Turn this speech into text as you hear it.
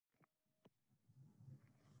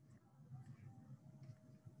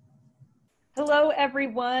Hello,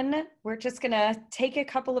 everyone. We're just going to take a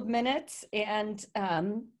couple of minutes and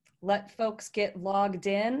let folks get logged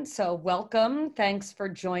in. So welcome. Thanks for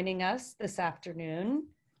joining us this afternoon.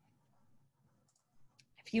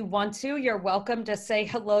 If you want to, you're welcome to say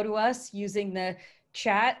hello to us using the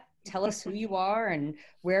chat. Tell us who you are and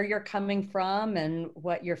where you're coming from and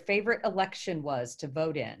what your favorite election was to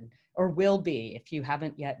vote in, or will be if you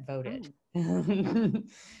haven't yet voted.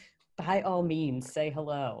 By all means, say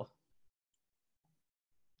hello.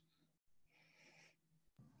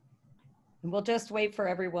 And we'll just wait for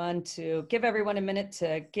everyone to give everyone a minute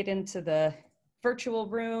to get into the virtual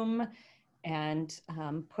room and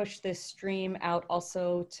push this stream out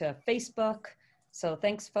also to Facebook. So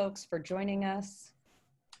thanks, folks, for joining us.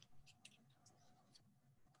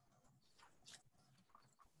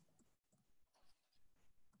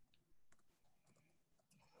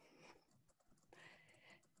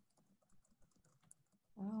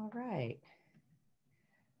 All right.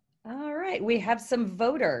 All right, we have some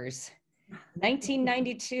voters.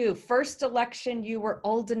 1992, first election you were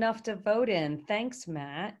old enough to vote in. Thanks,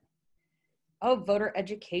 Matt. Oh, voter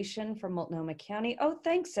education from Multnomah County. Oh,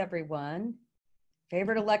 thanks, everyone.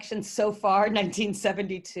 Favorite election so far,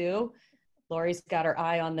 1972. Lori's got her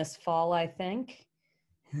eye on this fall, I think.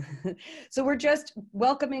 So we're just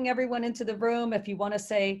welcoming everyone into the room. If you want to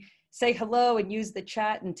say hello and use the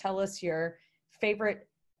chat and tell us your favorite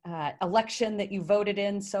election that you voted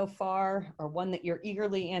in so far, or one that you're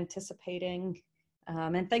eagerly anticipating.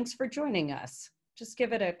 And thanks for joining us. Just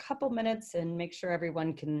give it a couple minutes and make sure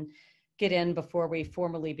everyone can get in before we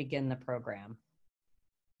formally begin the program.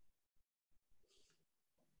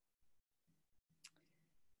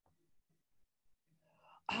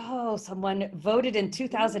 Oh, someone voted in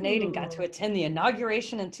 2008 and got to attend the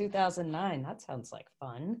inauguration in 2009. That sounds like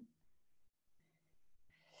fun.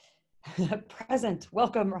 Present.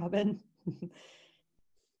 Welcome, Robin.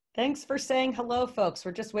 Thanks for saying hello, folks.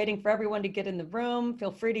 We're just waiting for everyone to get in the room. Feel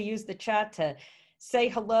free to use the chat to say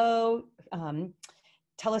hello.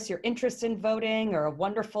 Tell us your interest in voting or a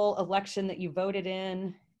wonderful election that you voted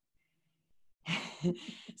in.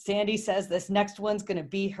 Sandy says this next one's going to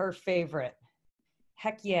be her favorite.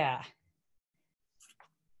 Heck yeah.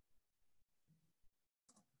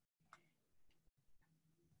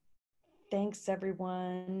 Thanks,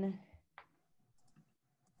 everyone.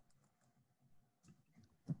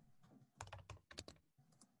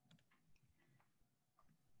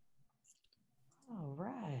 All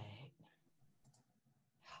right.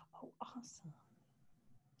 Oh, awesome.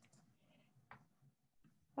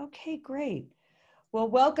 Okay, great. Well,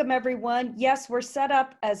 welcome everyone. Yes, we're set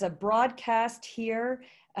up as a broadcast here.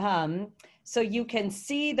 So you can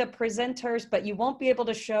see the presenters, but you won't be able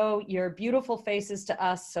to show your beautiful faces to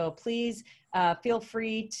us. So please feel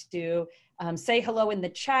free to say hello in the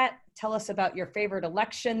chat. Tell us about your favorite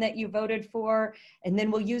election that you voted for. And then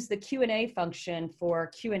we'll use the Q&A function for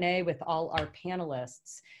Q&A with all our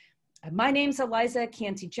panelists. My name's Eliza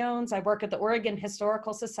Canty-Jones. I work at the Oregon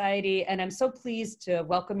Historical Society, and I'm so pleased to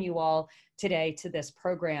welcome you all today to this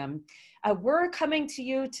program. We're coming to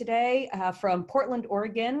you today from Portland,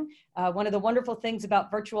 Oregon. One of the wonderful things about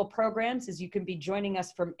virtual programs is you can be joining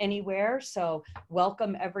us from anywhere, so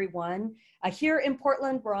welcome everyone. Here in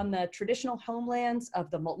Portland, we're on the traditional homelands of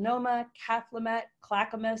the Multnomah, Cathlamet,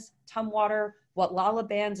 Clackamas, Tumwater, Watlala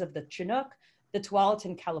bands of the Chinook, the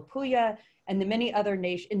Tualatin Kalapuya, and the many other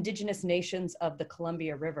indigenous nations of the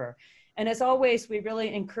Columbia River. And as always, we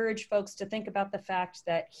really encourage folks to think about the fact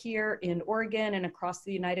that here in Oregon and across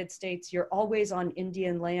the United States, you're always on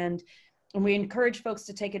Indian land. And we encourage folks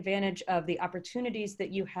to take advantage of the opportunities that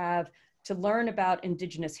you have to learn about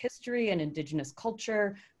indigenous history and indigenous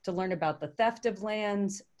culture, to learn about the theft of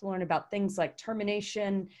lands, to learn about things like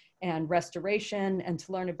termination and restoration, and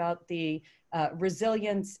to learn about the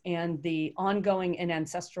resilience and the ongoing and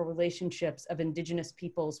ancestral relationships of indigenous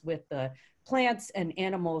peoples with the plants and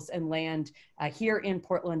animals and land here in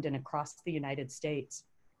Portland and across the United States.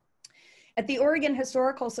 At the Oregon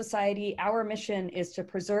Historical Society, our mission is to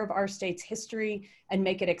preserve our state's history and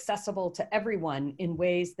make it accessible to everyone in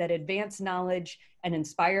ways that advance knowledge and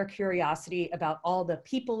inspire curiosity about all the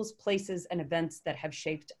peoples, places, and events that have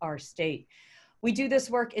shaped our state. We do this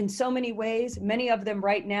work in so many ways, many of them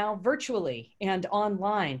right now virtually and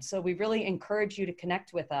online. So we really encourage you to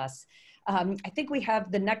connect with us. I think we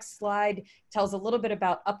have the next slide tells a little bit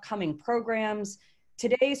about upcoming programs.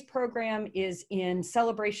 Today's program is in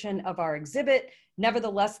celebration of our exhibit,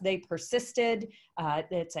 Nevertheless, They Persisted.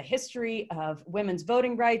 It's a history of women's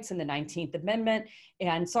voting rights and the 19th Amendment.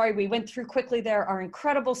 And sorry, we went through quickly there. Our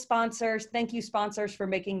incredible sponsors. Thank you, sponsors, for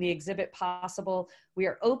making the exhibit possible. We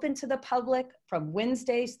are open to the public from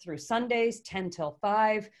Wednesdays through Sundays, 10 till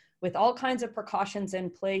 5, with all kinds of precautions in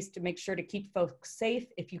place to make sure to keep folks safe.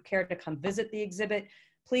 If you care to come visit the exhibit,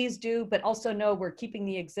 please do, but also know we're keeping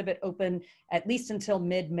the exhibit open at least until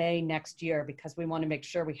mid-May next year, because we want to make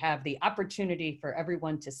sure we have the opportunity for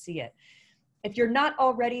everyone to see it. If you're not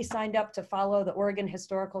already signed up to follow the Oregon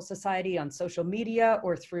Historical Society on social media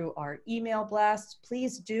or through our email blasts,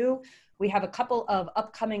 please do. We have a couple of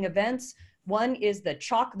upcoming events. One is the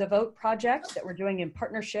Chalk the Vote project that we're doing in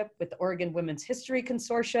partnership with the Oregon Women's History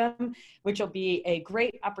Consortium, which will be a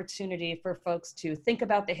great opportunity for folks to think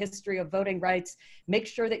about the history of voting rights, make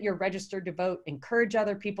sure that you're registered to vote, encourage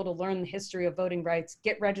other people to learn the history of voting rights,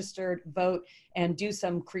 get registered, vote, and do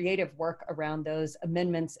some creative work around those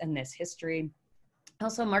amendments and this history.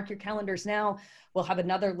 Also, mark your calendars now. We'll have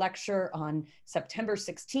another lecture on September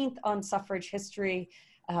 16th on suffrage history.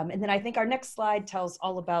 And then I think our next slide tells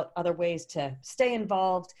all about other ways to stay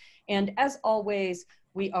involved. And as always,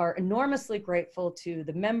 we are enormously grateful to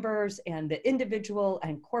the members and the individual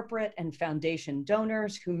and corporate and foundation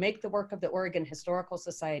donors who make the work of the Oregon Historical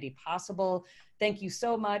Society possible. Thank you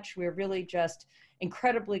so much. We're really just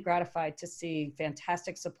incredibly gratified to see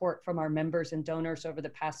fantastic support from our members and donors over the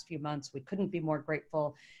past few months. We couldn't be more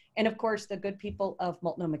grateful. And of course, the good people of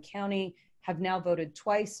Multnomah County have now voted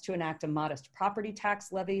twice to enact a modest property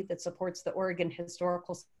tax levy that supports the Oregon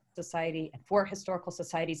Historical Society and 4 historical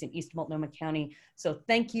societies in East Multnomah County. So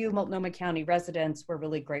thank you, Multnomah County residents. We're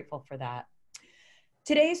really grateful for that.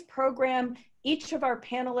 Today's program, each of our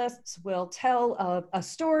panelists will tell a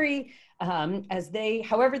story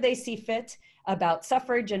however they see fit about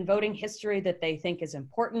suffrage and voting history that they think is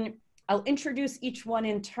important. I'll introduce each one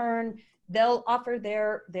in turn. They'll offer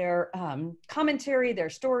their commentary, their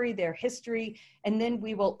story, their history, and then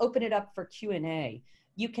we will open it up for Q&A.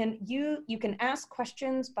 You can ask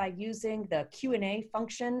questions by using the Q&A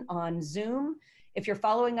function on Zoom. If you're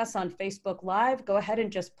following us on Facebook Live, go ahead and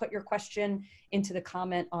just put your question into the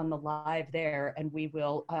comment on the live there, and we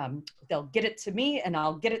will, they'll get it to me and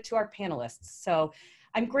I'll get it to our panelists. So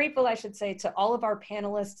I'm grateful, I should say, to all of our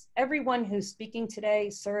panelists. Everyone who's speaking today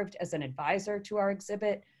served as an advisor to our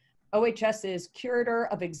exhibit. OHS's Curator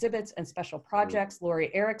of Exhibits and Special Projects, Lori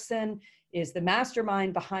Erickson, is the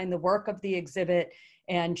mastermind behind the work of the exhibit,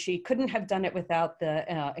 and she couldn't have done it without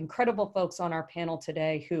the incredible folks on our panel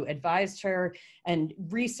today who advised her and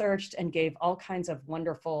researched and gave all kinds of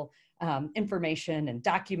wonderful information and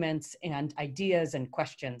documents and ideas and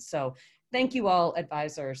questions. So thank you all,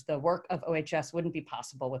 advisors. The work of OHS wouldn't be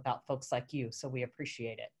possible without folks like you, so we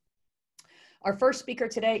appreciate it. Our first speaker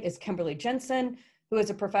today is Kimberly Jensen, who is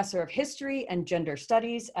a professor of history and gender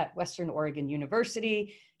studies at Western Oregon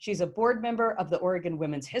University. She's a board member of the Oregon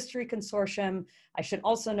Women's History Consortium. I should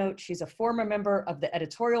also note she's a former member of the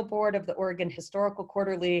editorial board of the Oregon Historical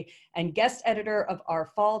Quarterly and guest editor of our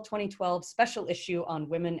fall 2012 special issue on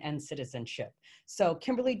women and citizenship. So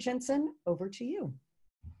Kimberly Jensen, over to you.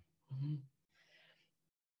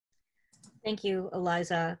 Thank you,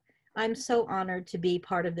 Eliza. I'm so honored to be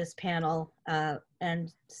part of this panel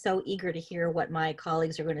and so eager to hear what my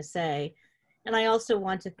colleagues are going to say. And I also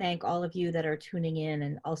want to thank all of you that are tuning in,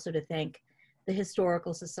 and also to thank the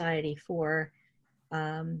Historical Society for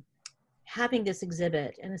having this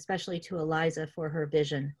exhibit, and especially to Eliza for her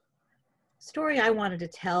vision. The story I wanted to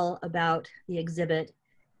tell about the exhibit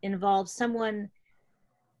involves someone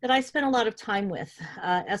that I spent a lot of time with,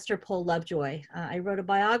 Esther Pohl Lovejoy. I wrote a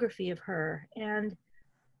biography of her, and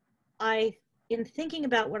in thinking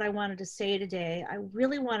about what I wanted to say today, I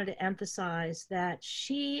really wanted to emphasize that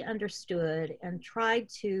she understood and tried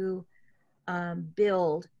to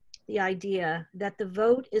build the idea that the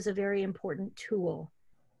vote is a very important tool.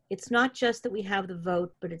 It's not just that we have the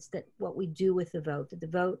vote, but it's that what we do with the vote, that the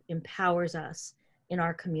vote empowers us in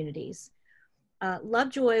our communities.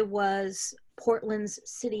 Lovejoy was Portland's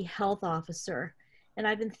city health officer, and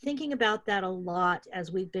I've been thinking about that a lot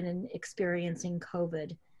as we've been experiencing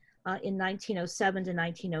COVID. In 1907 to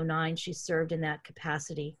 1909, she served in that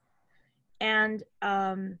capacity. And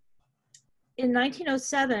in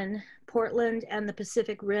 1907, Portland and the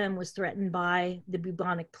Pacific Rim was threatened by the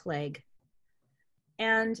bubonic plague.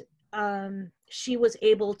 And she was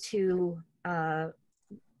able to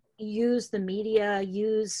use the media,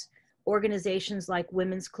 use organizations like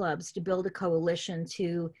women's clubs to build a coalition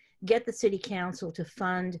to get the city council to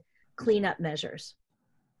fund cleanup measures.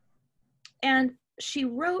 And she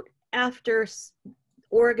wrote after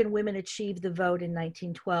Oregon women achieved the vote in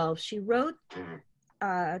 1912, she wrote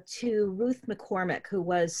to Ruth McCormick, who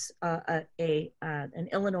was an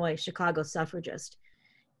Illinois Chicago suffragist,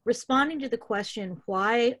 responding to the question,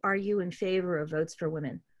 why are you in favor of votes for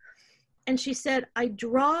women? And she said, I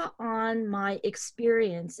draw on my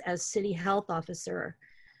experience as city health officer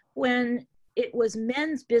when it was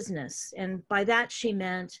men's business, and by that she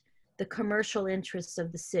meant the commercial interests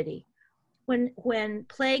of the city. When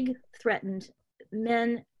plague threatened,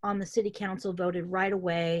 men on the city council voted right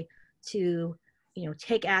away to,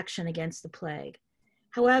 take action against the plague.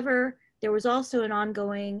 However, there was also an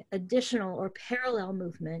ongoing additional or parallel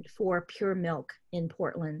movement for pure milk in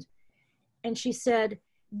Portland. And she said,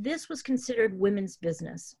 this was considered women's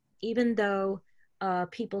business, even though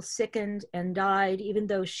people sickened and died, even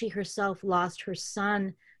though she herself lost her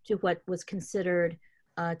son to what was considered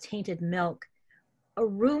tainted milk.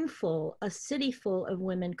 A city full of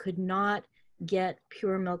women could not get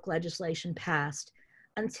pure milk legislation passed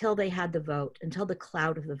until they had the vote, until the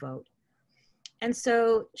cloud of the vote. And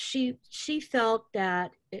so she felt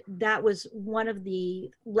that that was one of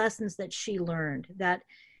the lessons that she learned, that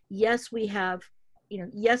yes, we have,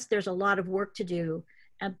 yes, there's a lot of work to do,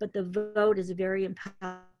 but the vote is a very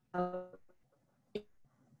it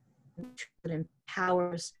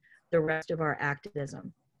empowers the rest of our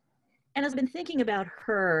activism. And as I've been thinking about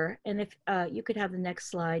her, and if you could have the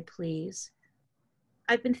next slide, please.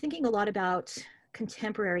 I've been thinking a lot about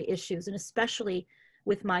contemporary issues, and especially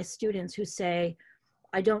with my students who say,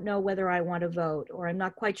 I don't know whether I want to vote, or I'm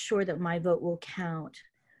not quite sure that my vote will count.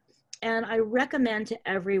 And I recommend to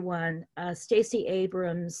everyone Stacey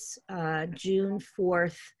Abrams' June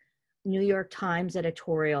 4th New York Times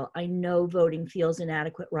editorial, I know voting feels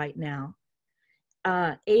inadequate right now.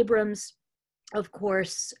 Abrams, of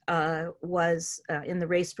course, was in the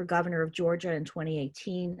race for governor of Georgia in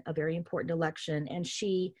 2018, a very important election, and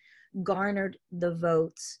she garnered the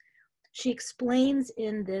votes. She explains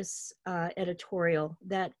in this editorial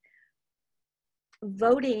that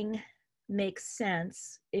voting makes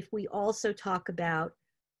sense if we also talk about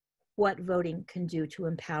what voting can do to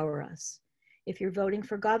empower us. If you're voting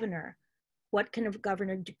for governor, what can a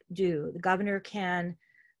governor do? The governor can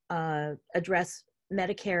address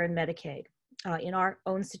Medicare and Medicaid. In our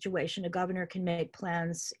own situation, a governor can make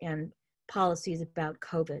plans and policies about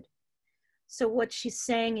COVID. So what she's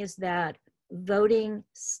saying is that voting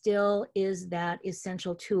still is that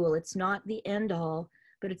essential tool. It's not the end all,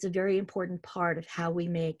 but it's a very important part of how we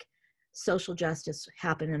make social justice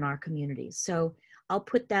happen in our communities. So I'll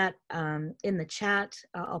put that in the chat.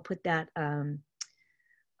 I'll put that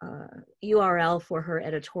URL for her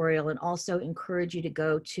editorial, and also encourage you to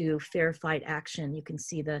go to Fair Fight Action. You can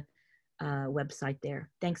see the website there.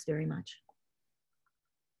 Thanks very much.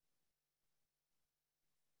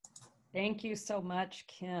 Thank you so much,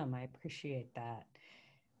 Kim. I appreciate that.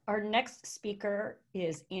 Our next speaker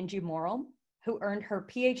is Angie Morrill, who earned her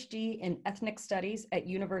PhD in Ethnic Studies at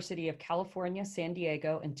University of California, San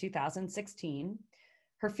Diego in 2016.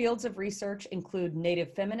 Her fields of research include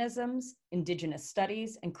Native feminisms, Indigenous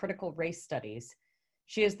studies, and critical race studies.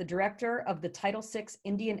 She is the director of the Title VI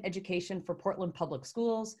Indian Education for Portland Public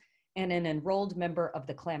Schools and an enrolled member of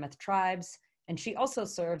the Klamath Tribes. And she also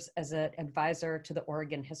serves as an advisor to the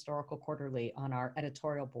Oregon Historical Quarterly on our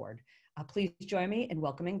editorial board. Please join me in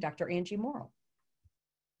welcoming Dr. Angie Morrill.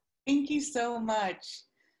 Thank you so much.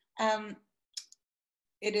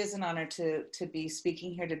 It is an honor to be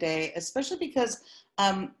speaking here today, especially because,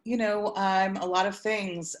 you know, I'm a lot of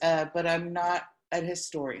things, but I'm not a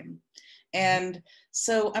historian. And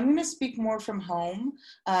so I'm going to speak more from home.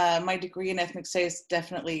 My degree in ethnic studies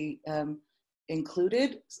definitely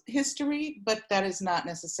included history, but that is not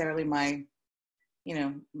necessarily my, you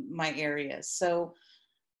know, my area. So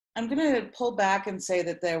I'm going to pull back and say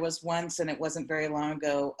that there was once, and it wasn't very long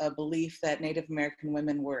ago, a belief that Native American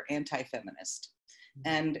women were anti-feminist.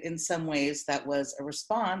 And in some ways that was a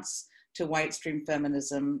response to white stream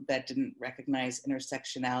feminism that didn't recognize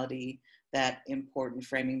intersectionality, that important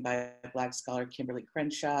framing by Black scholar Kimberly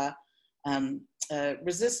Crenshaw,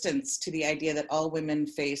 resistance to the idea that all women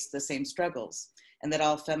face the same struggles and that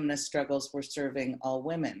all feminist struggles were serving all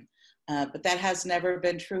women. But that has never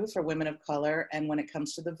been true for women of color, and when it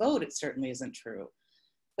comes to the vote, it certainly isn't true.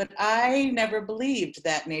 But I never believed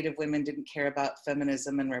that Native women didn't care about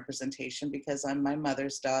feminism and representation, because I'm my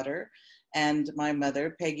mother's daughter, and my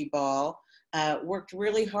mother, Peggy Ball, worked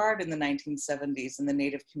really hard in the 1970s in the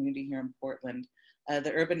Native community here in Portland.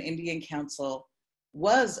 The Urban Indian Council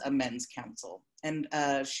was a men's council, and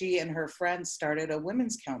she and her friends started a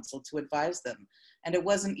women's council to advise them, and it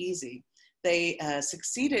wasn't easy. They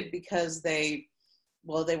succeeded because they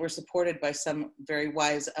well, they were supported by some very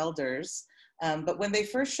wise elders. But when they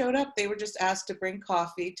first showed up, they were just asked to bring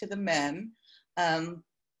coffee to the men.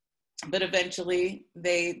 But eventually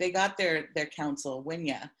they got their council,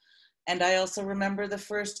 Winya. And I also remember the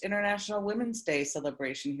first International Women's Day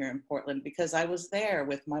celebration here in Portland, because I was there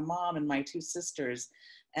with my mom and my two sisters.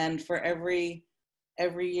 And for every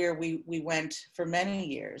year we went for many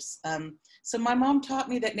years. So my mom taught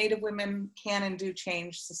me that Native women can and do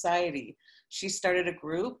change society. She started a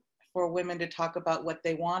group for women to talk about what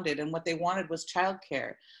they wanted, and what they wanted was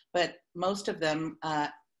childcare. But most of them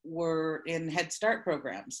were in Head Start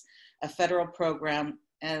programs, a federal program,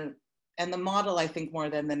 and the model, I think more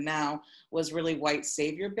than now, was really white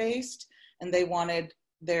savior based, and they wanted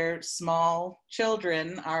their small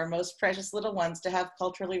children, our most precious little ones, to have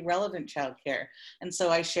culturally relevant childcare. And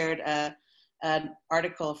so I shared an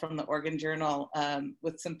article from the Oregon Journal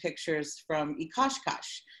with some pictures from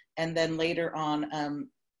Ikoshkosh, and then later on,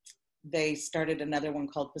 they started another one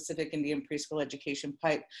called Pacific Indian Preschool Education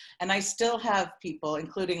Pipe. And I still have people,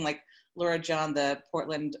 including like Laura John, the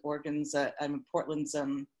Portland's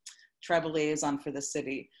tribal liaison for the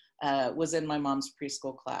city, was in my mom's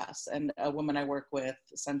preschool class, and a woman I work with,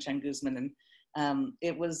 Sunshine Guzman, and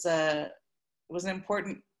it was an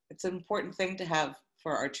important thing to have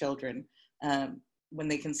for our children when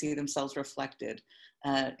they can see themselves reflected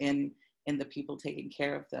in the people taking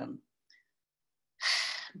care of them.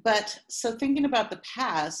 But so thinking about the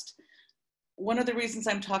past, one of the reasons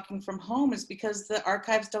I'm talking from home is because the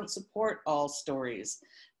archives don't support all stories.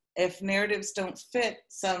 If narratives don't fit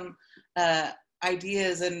some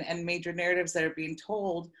ideas and major narratives that are being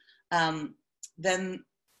told, then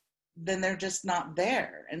they're just not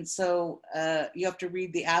there. And so you have to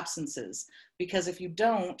read the absences, because if you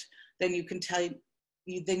don't, then you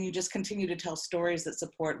just continue to tell stories that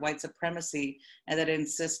support white supremacy and that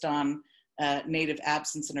insist on Native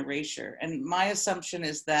absence and erasure. And my assumption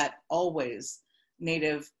is that always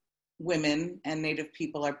Native women and Native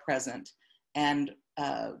people are present, and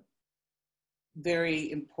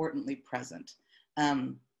very importantly present.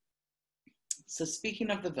 So speaking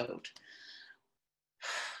of the vote,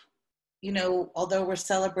 you know, although we're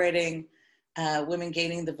celebrating women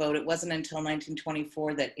gaining the vote, it wasn't until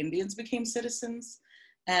 1924 that Indians became citizens.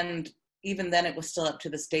 And even then it was still up to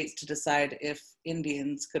the states to decide if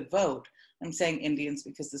Indians could vote. I'm saying Indians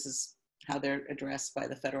because this is how they're addressed by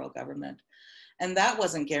the federal government. And that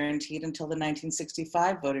wasn't guaranteed until the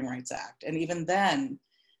 1965 Voting Rights Act. And even then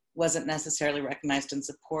wasn't necessarily recognized and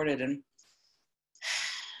supported. And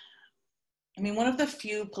I mean, one of the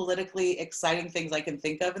few politically exciting things I can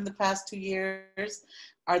think of in the past 2 years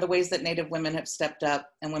are the ways that Native women have stepped up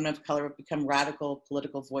and women of color have become radical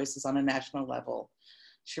political voices on a national level.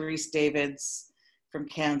 Sharice Davids from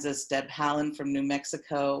Kansas, Deb Haaland from New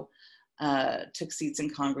Mexico, took seats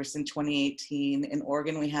in Congress in 2018. In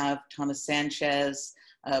Oregon, we have Tana Sanchez,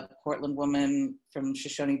 a Portland woman from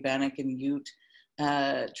Shoshone, Bannock, and Ute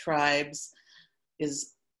tribes,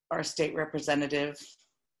 is our state representative.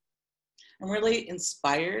 I'm really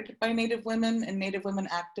inspired by Native women and Native women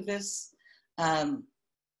activists. I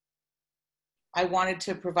wanted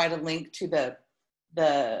to provide a link to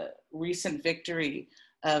the recent victory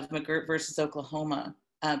of McGirt versus Oklahoma,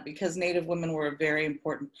 because Native women were a very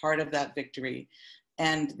important part of that victory.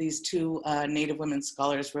 And these two Native women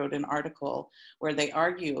scholars wrote an article where they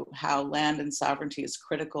argue how land and sovereignty is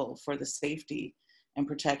critical for the safety and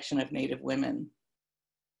protection of Native women.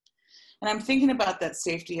 And I'm thinking about that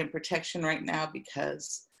safety and protection right now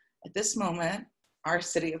because at this moment, our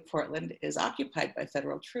city of Portland is occupied by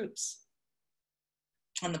federal troops.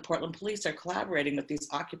 And the Portland police are collaborating with these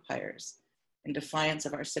occupiers in defiance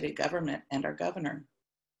of our city government and our governor.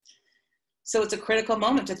 So it's a critical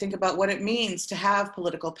moment to think about what it means to have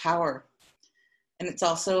political power. And it's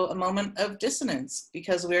also a moment of dissonance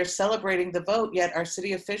because we are celebrating the vote, yet our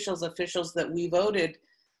city officials that we voted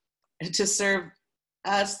to serve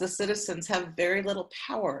us, the citizens, have very little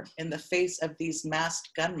power in the face of these masked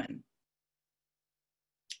gunmen.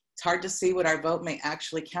 It's hard to see what our vote may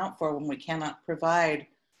actually count for when we cannot provide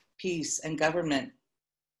peace and government,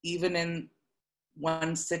 even in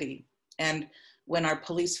one city. And when our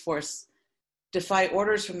police force defy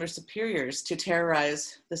orders from their superiors to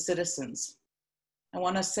terrorize the citizens. I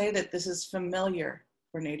want to say that this is familiar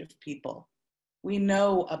for Native people. We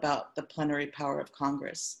know about the plenary power of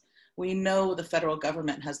Congress. We know the federal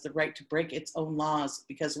government has the right to break its own laws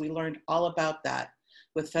because we learned all about that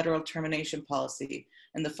with federal termination policy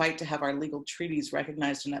and the fight to have our legal treaties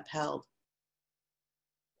recognized and upheld.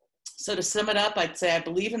 So to sum it up, I'd say I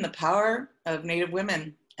believe in the power of Native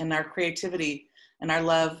women and our creativity and our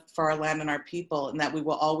love for our land and our people, and that we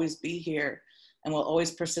will always be here and we'll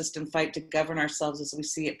always persist and fight to govern ourselves as we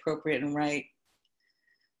see appropriate and right.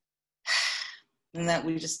 And that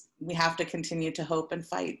we have to continue to hope and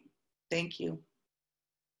fight. Thank you.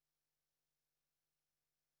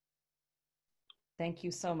 Thank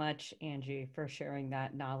you so much, Angie, for sharing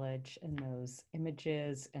that knowledge and those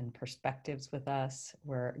images and perspectives with us.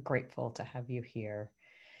 We're grateful to have you here.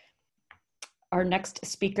 Our next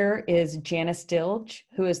speaker is Janice Dilg,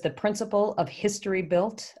 who is the principal of History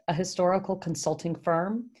Built, a historical consulting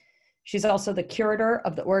firm. She's also the curator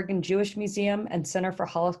of the Oregon Jewish Museum and Center for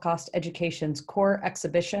Holocaust Education's core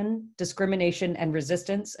exhibition, Discrimination and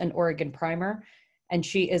Resistance, an Oregon Primer. And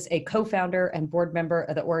she is a co-founder and board member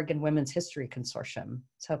of the Oregon Women's History Consortium.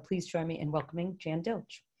 So please join me in welcoming Jan Dilg.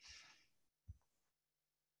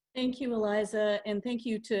 Thank you, Eliza, and thank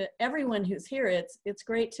you to everyone who's here. It's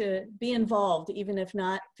great to be involved, even if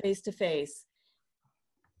not face-to-face.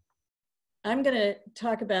 I'm going to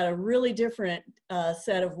talk about a really different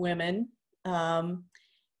set of women,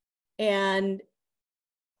 and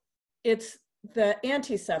it's the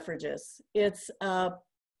anti-suffragists. It's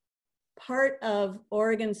part of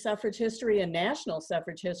Oregon suffrage history and national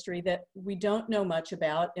suffrage history that we don't know much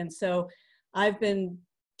about. And so I've been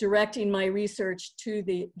directing my research to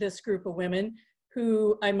this group of women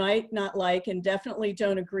who I might not like and definitely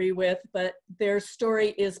don't agree with, but their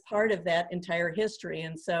story is part of that entire history.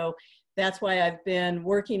 And so that's why I've been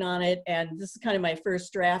working on it. And this is kind of my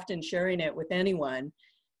first draft and sharing it with anyone.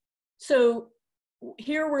 So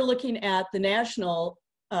here we're looking at the national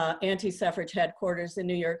anti-suffrage headquarters in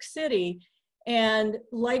New York City. And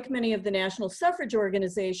like many of the national suffrage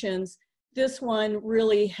organizations, this one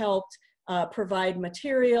really helped provide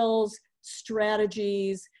materials,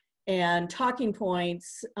 strategies, and talking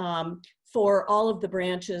points for all of the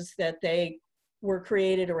branches that they were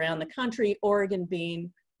created around the country, Oregon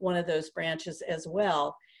being one of those branches as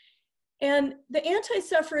well. And the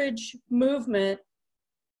anti-suffrage movement,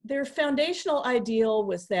 their foundational ideal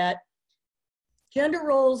was that gender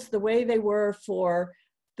roles, the way they were for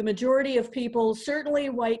the majority of people, certainly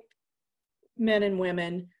white men and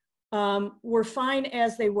women, were fine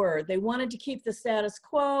as they were. They wanted to keep the status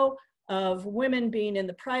quo of women being in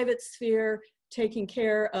the private sphere, taking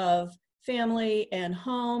care of family and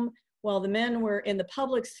home, while the men were in the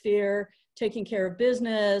public sphere, taking care of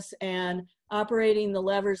business and operating the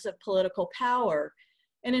levers of political power.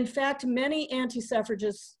 And in fact, many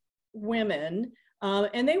anti-suffragist women,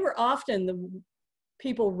 and they were often the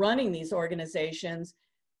people running these organizations,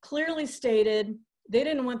 clearly stated they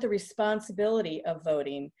didn't want the responsibility of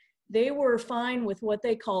voting. They were fine with what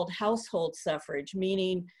they called household suffrage,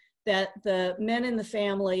 meaning that the men in the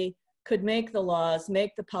family could make the laws,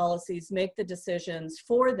 make the policies, make the decisions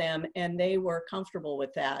for them, and they were comfortable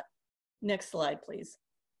with that. Next slide, please.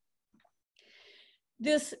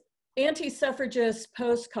 This anti-suffragist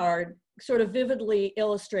postcard sort of vividly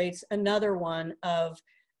illustrates another one of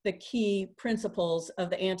the key principles of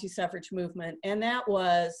the anti-suffrage movement, and that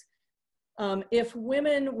was if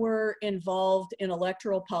women were involved in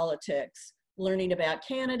electoral politics, learning about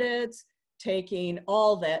candidates, taking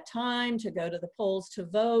all that time to go to the polls to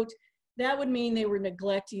vote, that would mean they were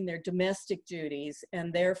neglecting their domestic duties,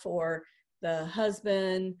 and therefore the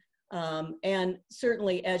husband, and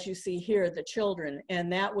certainly, as you see here, the children,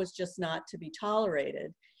 and that was just not to be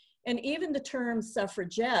tolerated. And even the term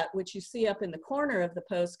suffragette, which you see up in the corner of the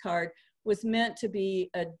postcard, was meant to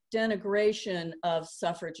be a denigration of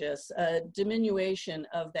suffragists, a diminution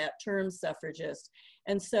of that term suffragist.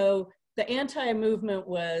 And so the anti-movement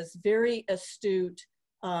was very astute,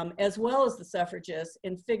 as well as the suffragists,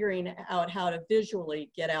 in figuring out how to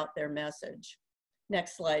visually get out their message.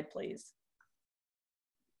 Next slide, please.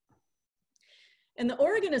 And the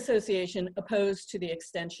Oregon Association opposed to the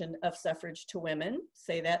extension of suffrage to women,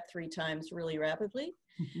 say that 3 times really rapidly.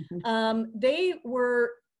 They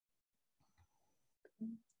were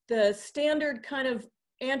the standard kind of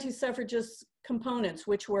anti-suffragist components,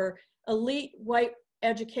 which were elite white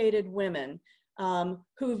educated women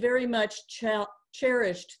who very much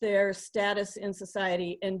cherished their status in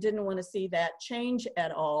society and didn't want to see that change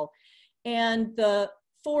at all. And the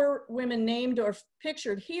 4 women named or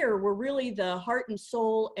pictured here were really the heart and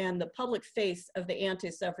soul and the public face of the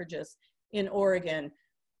anti-suffragists in Oregon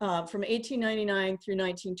from 1899 through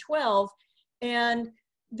 1912. And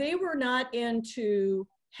they were not into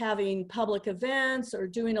having public events or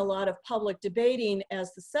doing a lot of public debating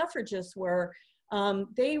as the suffragists were.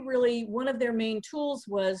 They really, one of their main tools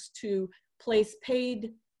was to place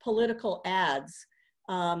paid political ads.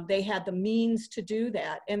 They had the means to do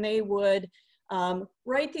that, and they would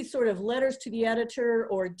write these sort of letters to the editor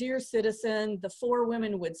or dear citizen. The 4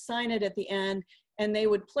 women would sign it at the end, and they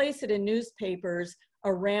would place it in newspapers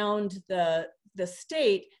around the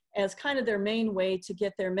state as kind of their main way to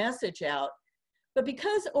get their message out. But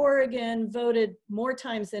because Oregon voted more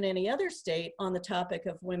times than any other state on the topic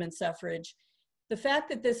of women's suffrage, the fact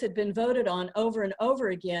that this had been voted on over and over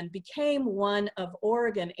again became one of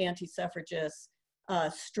Oregon anti-suffragists'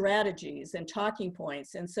 strategies and talking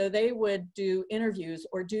points. And so they would do interviews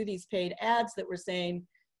or do these paid ads that were saying,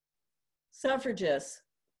 suffragists,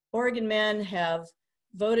 Oregon men have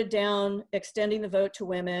voted down extending the vote to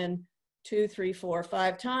women 2, 3, 4,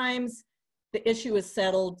 5 times. The issue is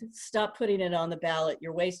settled. Stop putting it on the ballot.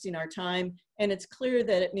 You're wasting our time. And it's clear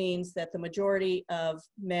that it means that the majority of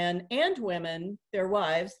men and women, their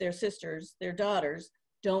wives, their sisters, their daughters,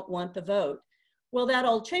 don't want the vote. Well, that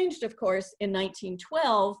all changed, of course, in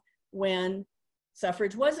 1912 when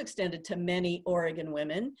suffrage was extended to many Oregon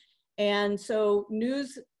women. And so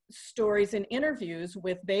news stories and interviews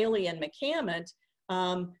with Bailey and McCammon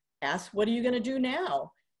asked, what are you going to do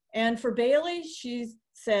now? And for Bailey, she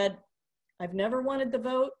said, I've never wanted the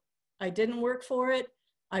vote. I didn't work for it.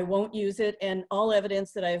 I won't use it. And all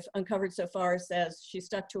evidence that I've uncovered so far says she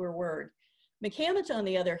stuck to her word. McCammon, on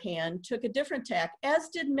the other hand, took a different tack, as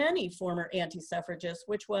did many former anti-suffragists,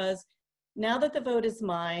 which was, now that the vote is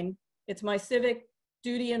mine, it's my civic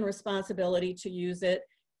duty and responsibility to use it.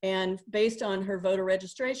 And based on her voter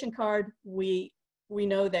registration card, we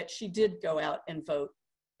know that she did go out and vote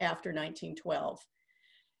after 1912.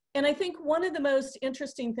 And I think one of the most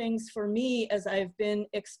interesting things for me as I've been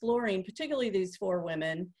exploring, particularly these 4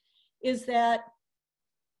 women, is that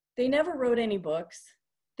they never wrote any books.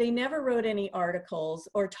 They never wrote any articles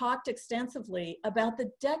or talked extensively about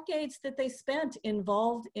the decades that they spent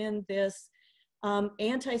involved in this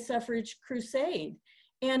anti-suffrage crusade.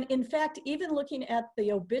 And in fact, even looking at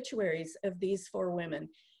the obituaries of these 4 women,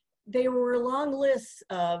 they were long lists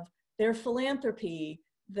of their philanthropy,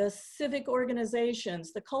 the civic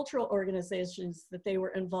organizations, the cultural organizations that they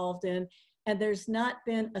were involved in. And there's not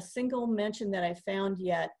been a single mention that I found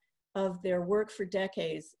yet of their work for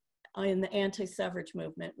decades in the anti-suffrage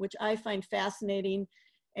movement, which I find fascinating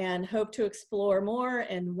and hope to explore more.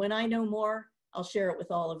 And when I know more, I'll share it with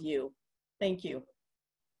all of you. Thank you.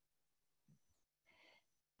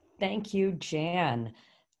 Thank you, Jan.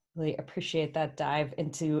 Really appreciate that dive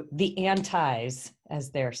into the antis,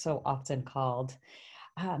 as they're so often called.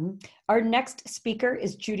 Our next speaker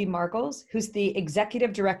is Judy Margles, who's the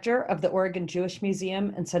Executive Director of the Oregon Jewish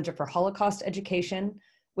Museum and Center for Holocaust Education,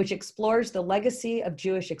 which explores the legacy of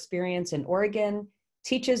Jewish experience in Oregon,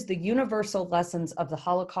 teaches the universal lessons of the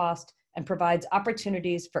Holocaust, and provides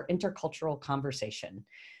opportunities for intercultural conversation.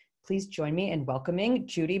 Please join me in welcoming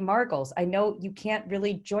Judy Margles. I know you can't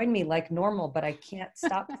really join me like normal, but I can't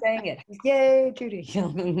stop saying it. Yay, Judy.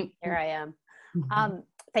 Here I am.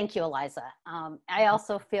 Thank you, Eliza. I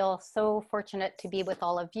also feel so fortunate to be with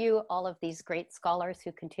all of you, all of these great scholars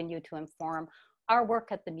who continue to inform our work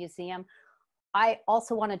at the museum. I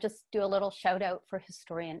also want to just do a little shout out for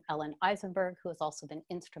historian Ellen Eisenberg, who has also been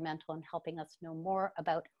instrumental in helping us know more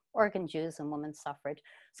about Oregon Jews and women's suffrage.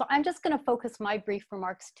 So I'm just going to focus my brief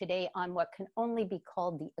remarks today on what can only be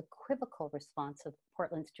called the equivocal response of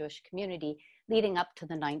Portland's Jewish community leading up to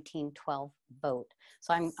the 1912 vote.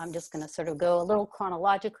 So I'm just going to sort of go a little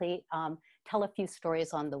chronologically, tell a few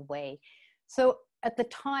stories on the way. So at the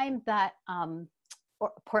time that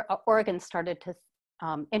Oregon started to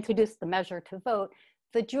introduce the measure to vote,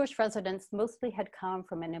 the Jewish residents mostly had come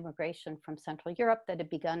from an immigration from Central Europe that had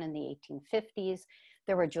begun in the 1850s.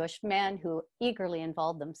 There were Jewish men who eagerly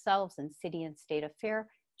involved themselves in city and state affairs.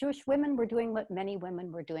 Jewish women were doing what many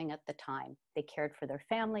women were doing at the time. They cared for their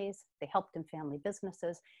families, they helped in family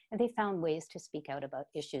businesses, and they found ways to speak out about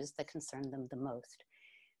issues that concerned them the most.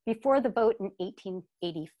 Before the vote in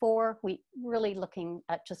 1884, we really looking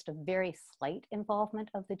at just a very slight involvement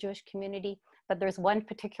of the Jewish community, but there's one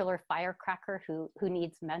particular firecracker who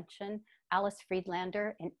needs mention, Alice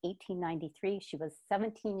Friedlander. In 1893, she was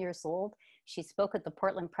 17 years old. She spoke at the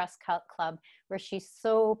Portland Press Club, where she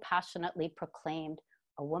so passionately proclaimed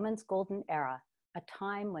a woman's golden era, a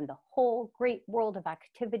time when the whole great world of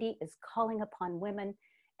activity is calling upon women,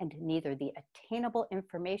 and neither the attainable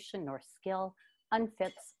information nor skill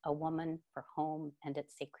unfits a woman for home and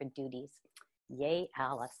its sacred duties. Yay,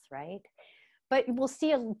 Alice, right? But we'll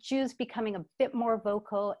see Jews becoming a bit more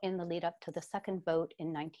vocal in the lead up to the second vote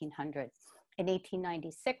in 1900. In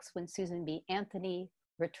 1896, when Susan B. Anthony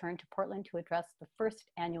returned to Portland to address the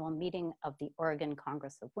first annual meeting of the Oregon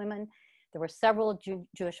Congress of Women, there were several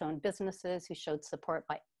Jewish-owned businesses who showed support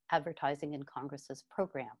by advertising in Congress's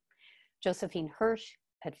program. Josephine Hirsch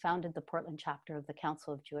had founded the Portland chapter of the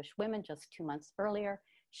Council of Jewish Women just 2 months earlier.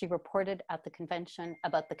 she reported at the convention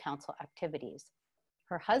about the council activities.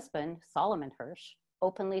 Her husband, Solomon Hirsch,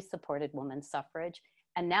 openly supported women's suffrage,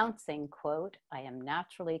 announcing, quote, "I am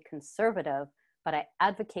naturally conservative, but I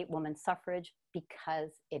advocate women's suffrage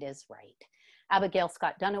because it is right." Abigail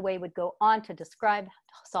Scott Duniway would go on to describe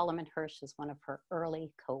Solomon Hirsch as one of her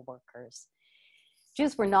early co-workers.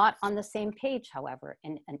 Jews were not on the same page, however.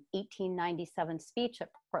 In an 1897 speech at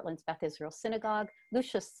Portland's Beth Israel Synagogue,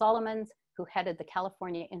 Lucius Solomons, who headed the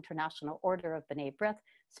California International Order of B'nai B'rith,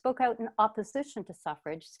 spoke out in opposition to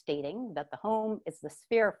suffrage, stating that the home is the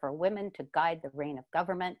sphere for women to guide the reign of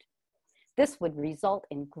government. This would result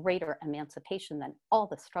in greater emancipation than all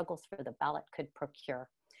the struggles for the ballot could procure.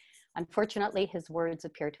 Unfortunately, his words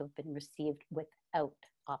appear to have been received without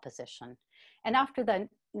opposition. And after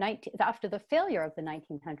the failure of the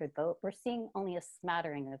 1900 vote, we're seeing only a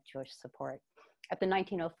smattering of Jewish support. At the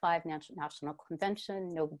 1905 National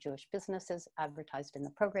Convention, no Jewish businesses advertised in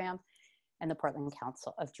the program, and the Portland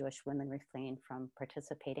Council of Jewish Women refrained from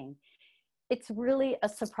participating. It's really a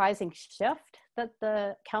surprising shift that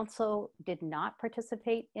the council did not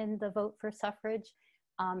participate in the vote for suffrage.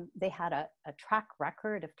 They had a track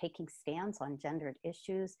record of taking stands on gendered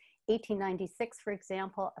issues. 1896, for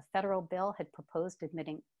example, a federal bill had proposed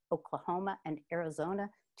admitting Oklahoma and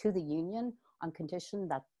Arizona to the Union on condition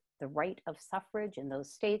that the right of suffrage in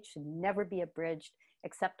those states should never be abridged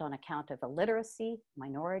except on account of illiteracy,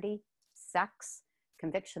 minority, sex,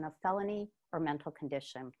 conviction of felony, or mental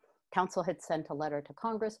condition. Council had sent a letter to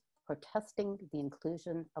Congress protesting the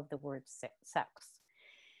inclusion of the word sex.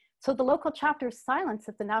 So the local chapter's silence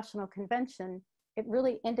at the National Convention, it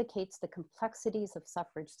really indicates the complexities of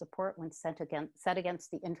suffrage support when set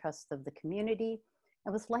against the interests of the community,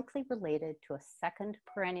 and was likely related to a second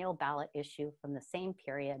perennial ballot issue from the same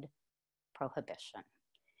period, prohibition.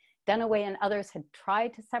 Duniway and others had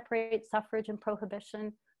tried to separate suffrage and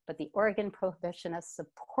prohibition, but the Oregon prohibitionists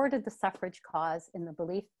supported the suffrage cause in the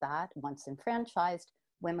belief that, once enfranchised,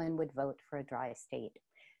 women would vote for a dry state.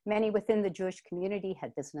 Many within the Jewish community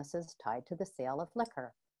had businesses tied to the sale of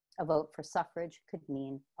liquor. A vote for suffrage could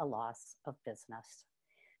mean a loss of business.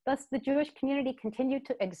 Thus, the Jewish community continued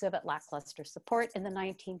to exhibit lackluster support in the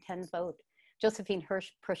 1910 vote. Josephine Hirsch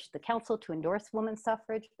pushed the council to endorse women's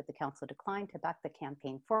suffrage, but the council declined to back the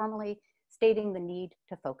campaign formally, stating the need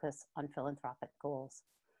to focus on philanthropic goals.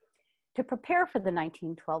 To prepare for the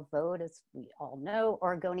 1912 vote, as we all know,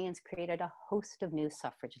 Oregonians created a host of new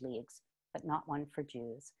suffrage leagues, but not one for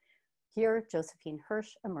Jews. Here, Josephine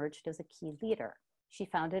Hirsch emerged as a key leader. She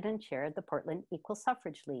founded and chaired the Portland Equal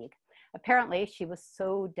Suffrage League. Apparently, she was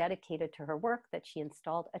so dedicated to her work that she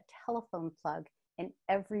installed a telephone plug in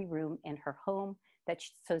every room in her home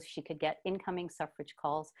so she could get incoming suffrage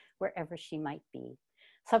calls wherever she might be.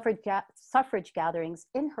 Suffrage gatherings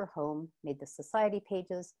in her home made the society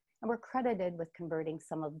pages and were credited with converting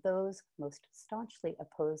some of those most staunchly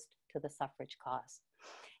opposed to the suffrage cause.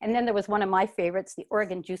 And then there was one of my favorites, the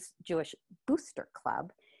Oregon Jewish Booster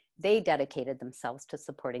Club. They dedicated themselves to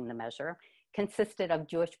supporting the measure, consisted of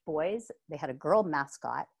Jewish boys. They had a girl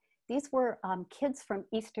mascot. These were kids from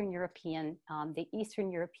the Eastern European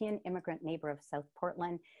immigrant neighbor of South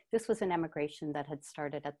Portland. This was an emigration that had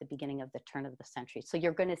started at the beginning of the turn of the century. So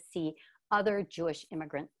you're going to see other Jewish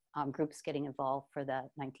immigrant groups getting involved for the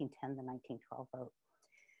 1910, the 1912 vote.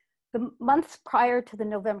 The months prior to the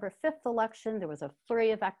November 5th election, there was a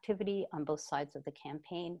flurry of activity on both sides of the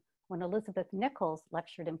campaign. When Elizabeth Nichols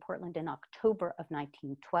lectured in Portland in October of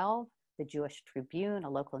 1912, the Jewish Tribune, a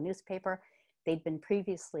local newspaper, they'd been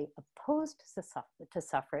previously opposed to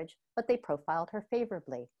suffrage, but they profiled her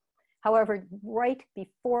favorably. However, right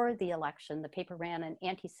before the election, the paper ran an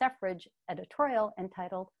anti-suffrage editorial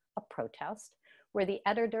entitled "A Protest," where the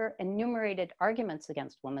editor enumerated arguments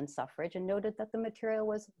against women's suffrage and noted that the material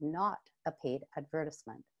was not a paid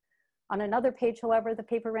advertisement. On another page, however, the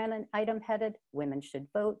paper ran an item headed "Women Should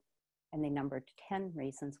Vote," and they numbered 10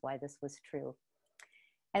 reasons why this was true.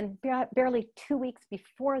 And barely 2 weeks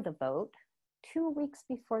before the vote,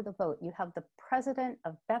 you have the president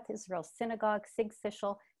of Beth Israel Synagogue, Sig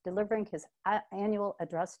Sichel, delivering his annual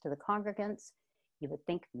address to the congregants. You would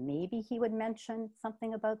think maybe he would mention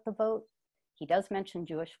something about the vote. He does mention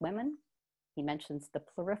Jewish women. He mentions the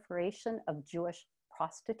proliferation of Jewish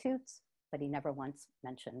prostitutes, but he never once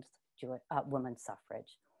mentions women's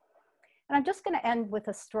suffrage. And I'm just going to end with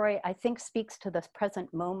a story I think speaks to this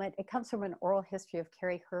present moment. It comes from an oral history of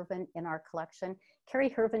Carrie Hervin in our collection. Carrie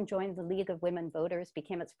Hervin joined the League of Women Voters,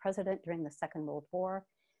 became its president during the Second World War.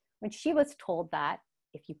 When she was told that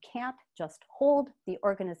if you can't just hold the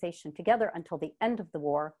organization together until the end of the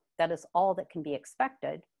war, that is all that can be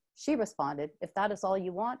expected, she responded, "If that is all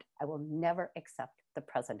you want, I will never accept the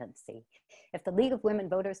presidency. If the League of Women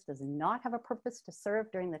Voters does not have a purpose to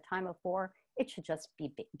serve during the time of war, it should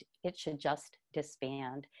just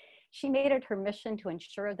disband. She made it her mission to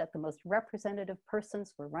ensure that the most representative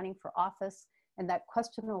persons were running for office and that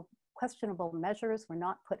questionable measures were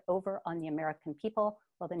not put over on the American people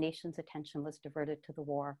while the nation's attention was diverted to the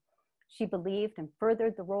war. She believed and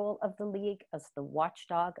furthered the role of the League as the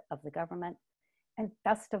watchdog of the government. And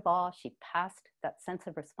best of all, she passed that sense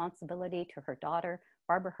of responsibility to her daughter,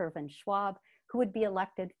 Barbara Hervin Schwab, who would be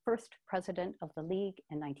elected first president of the League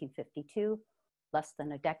in 1952, less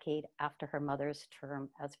than a decade after her mother's term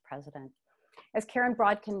as president. As Karen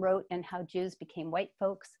Brodkin wrote in How Jews Became White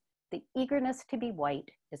Folks, the eagerness to be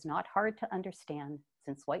white is not hard to understand,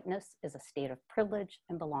 since whiteness is a state of privilege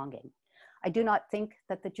and belonging. I do think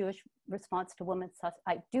that the Jewish response to women's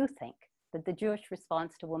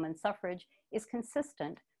suffrage is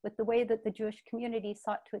consistent with the way that the Jewish community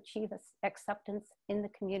sought to achieve acceptance in the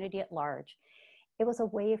community at large. It was a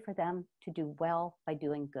way for them to do well by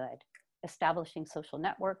doing good, establishing social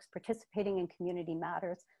networks, participating in community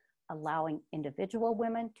matters, allowing individual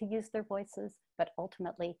women to use their voices, but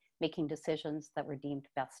ultimately making decisions that were deemed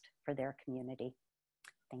best for their community.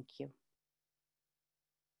 Thank you.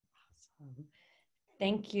 Awesome.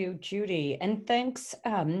 Thank you, Judy. And thanks.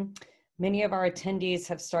 Many of our attendees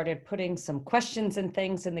have started putting some questions and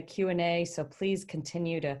things in the Q&A, so please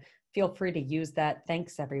continue to feel free to use that.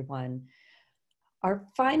 Thanks, everyone. Our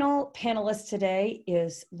final panelist today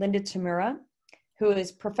is Linda Tamura, who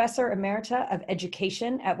is Professor Emerita of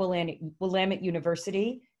Education at Willamette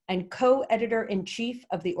University and co-editor-in-chief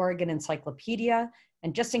of the Oregon Encyclopedia.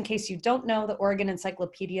 And just in case you don't know, the Oregon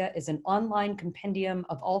Encyclopedia is an online compendium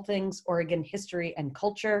of all things Oregon history and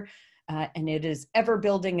culture, and it is ever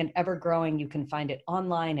building and ever growing. You can find it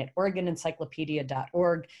online at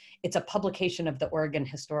oregonencyclopedia.org. It's a publication of the Oregon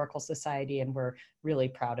Historical Society, and we're really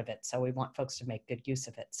proud of it. So we want folks to make good use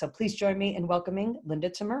of it. So please join me in welcoming Linda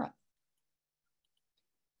Tamura.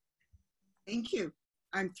 Thank you.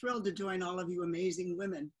 I'm thrilled to join all of you amazing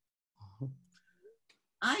women.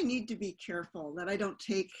 I need to be careful that I don't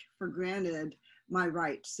take for granted my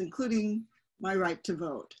rights, including my right to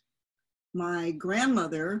vote. My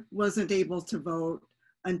grandmother wasn't able to vote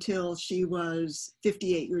until she was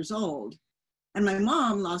 58 years old, and my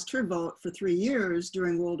mom lost her vote for 3 years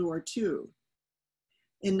during World War II.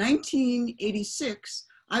 In 1986,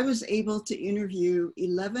 I was able to interview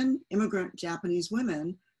 11 immigrant Japanese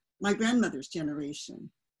women, my grandmother's generation.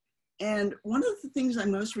 And one of the things I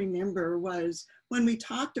most remember was when we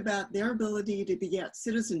talked about their ability to get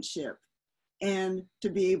citizenship and to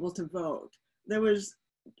be able to vote. There was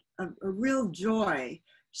a real joy.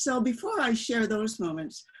 So before I share those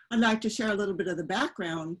moments, I'd like to share a little bit of the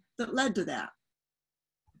background that led to that.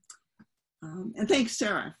 And thanks,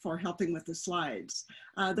 Sarah, for helping with the slides.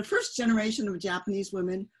 The first generation of Japanese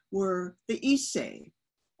women were the Issei.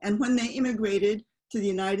 And when they immigrated to the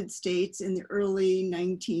United States in the early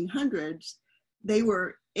 1900s, they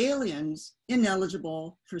were aliens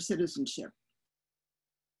ineligible for citizenship.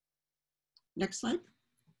 Next slide.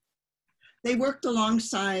 They worked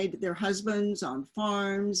alongside their husbands on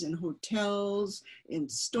farms, in hotels, in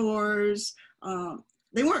stores.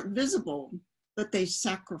 They weren't visible, but they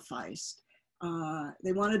sacrificed.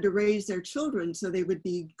 They wanted to raise their children so they would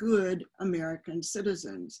be good American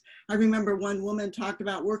citizens. I remember one woman talked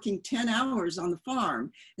about working 10 hours on the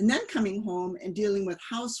farm and then coming home and dealing with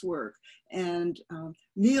housework and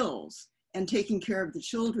meals and taking care of the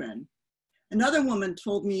children. Another woman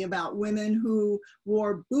told me about women who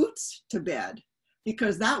wore boots to bed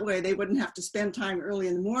because that way they wouldn't have to spend time early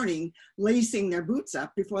in the morning lacing their boots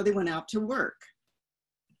up before they went out to work.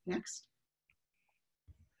 Next.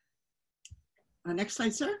 Next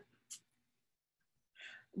slide, sir.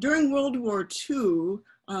 During World War II,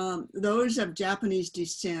 those of Japanese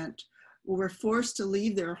descent were forced to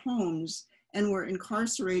leave their homes and were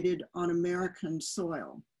incarcerated on American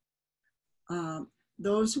soil.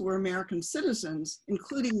 Those who were American citizens,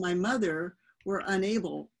 including my mother, were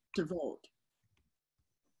unable to vote.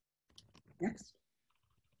 Next.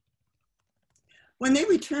 When they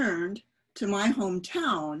returned to my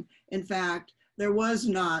hometown, in fact, there was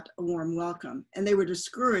not a warm welcome, and they were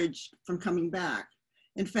discouraged from coming back.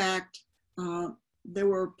 In fact, there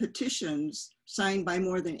were petitions signed by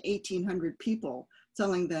more than 1,800 people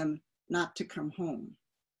telling them not to come home.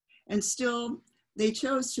 And still, they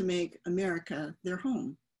chose to make America their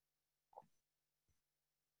home.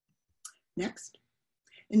 Next.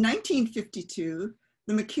 In 1952,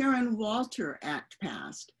 the McCarran-Walter Act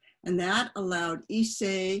passed, and that allowed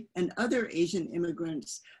Issei and other Asian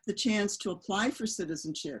immigrants the chance to apply for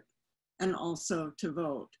citizenship and also to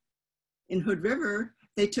vote. In Hood River,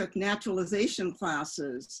 they took naturalization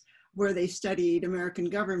classes where they studied American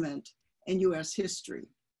government and US history.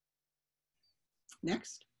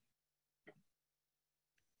 Next.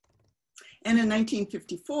 And in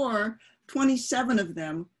 1954, 27 of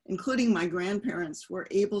them, including my grandparents, were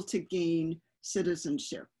able to gain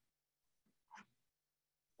citizenship.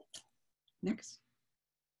 Next.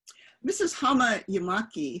 Mrs. Hama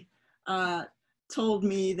Yamaki told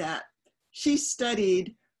me that she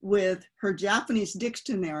studied with her Japanese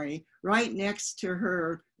dictionary right next to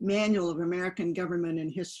her Manual of American Government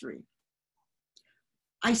and History.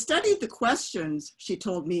 I studied the questions, she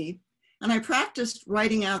told me, and I practiced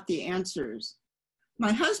writing out the answers.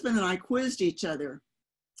 My husband and I quizzed each other.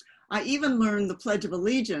 I even learned the Pledge of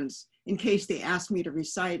Allegiance in case they asked me to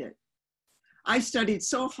recite it. I studied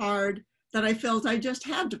so hard that I felt I just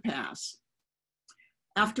had to pass.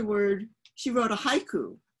 Afterward, she wrote a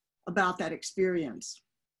haiku about that experience.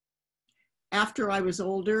 After I was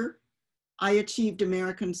older, I achieved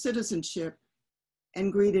American citizenship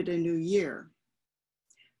and greeted a new year.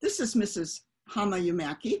 This is Mrs. Hama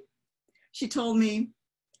Yamaki. She told me,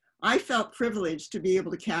 I felt privileged to be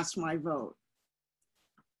able to cast my vote.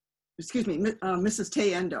 Excuse me, Mrs.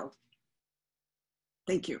 Tay Endo.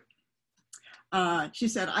 Thank you. She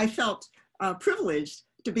said, I felt privileged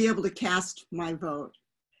to be able to cast my vote.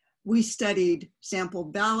 We studied sample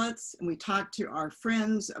ballots and we talked to our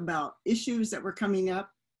friends about issues that were coming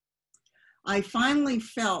up. I finally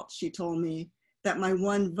felt, she told me, that my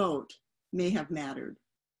one vote may have mattered.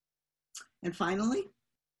 And finally,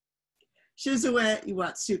 Shizue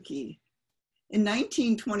Iwatsuki. In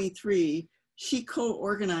 1923, she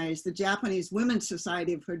co-organized the Japanese Women's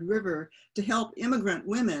Society of Hood River to help immigrant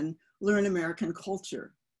women learn American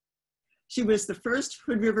culture. She was the first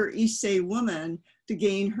Hood River Issei woman to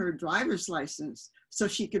gain her driver's license so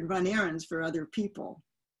she could run errands for other people.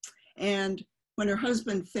 And when her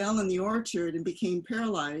husband fell in the orchard and became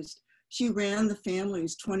paralyzed, she ran the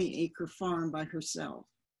family's 20-acre farm by herself.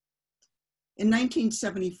 In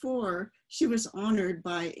 1974, she was honored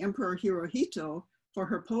by Emperor Hirohito for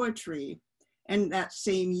her poetry, and that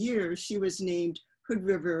same year, she was named Hood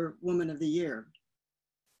River Woman of the Year.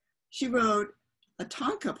 She wrote a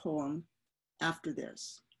tanka poem after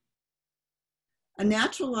this. A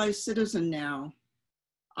naturalized citizen now,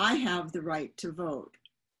 I have the right to vote.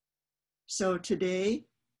 So today,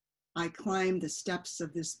 I climb the steps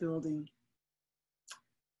of this building.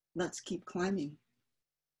 Let's keep climbing.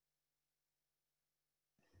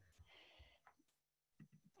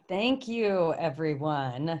 Thank you,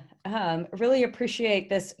 everyone. Really appreciate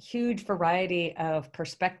this huge variety of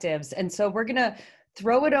perspectives. And so we're gonna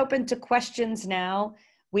throw it open to questions now.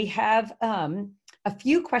 We have a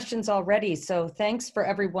few questions already, so thanks for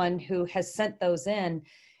everyone who has sent those in.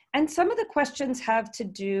 And some of the questions have to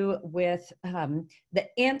do with the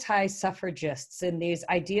anti-suffragists and these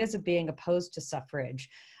ideas of being opposed to suffrage.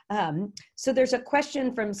 So there's a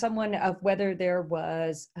question from someone of whether there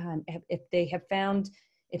was, if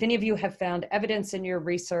any of you have found evidence in your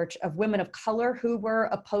research of women of color who were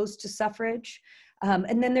opposed to suffrage.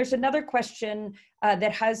 And then there's another question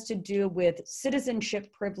that has to do with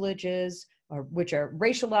citizenship privileges, or which are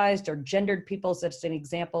racialized or gendered peoples. That's an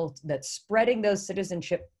example that spreading those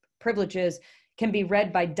citizenship privileges can be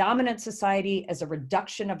read by dominant society as a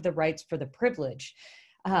reduction of the rights for the privileged.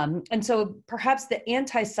 And so perhaps the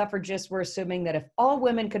anti-suffragists were assuming that if all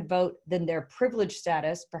women could vote, then their privileged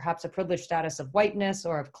status, perhaps a privileged status of whiteness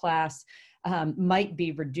or of class, might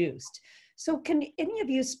be reduced. So can any of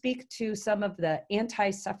you speak to some of the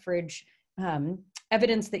anti-suffrage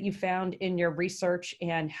evidence that you found in your research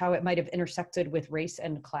and how it might have intersected with race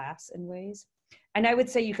and class in ways? And I would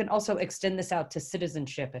say you can also extend this out to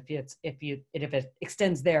citizenship if it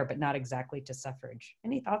extends there, but not exactly to suffrage.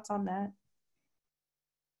 Any thoughts on that?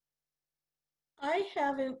 I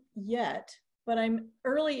haven't yet, but I'm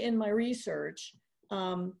early in my research,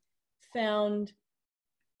 found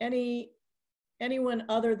anyone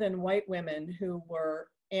other than white women who were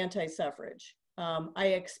anti-suffrage. I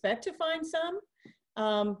expect to find some,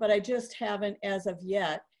 but I just haven't as of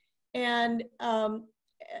yet. And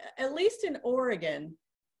at least in Oregon,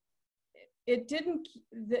 it didn't,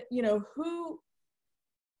 you know, who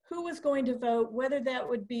was going to vote, whether that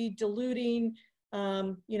would be diluting,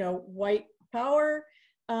 you know, white power.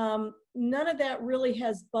 None of that really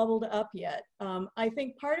has bubbled up yet. I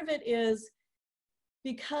think part of it is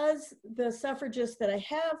because the suffragists that I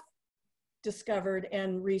have discovered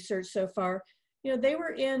and researched so far, you know, they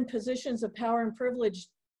were in positions of power and privilege.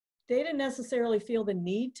 They didn't necessarily feel the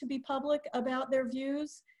need to be public about their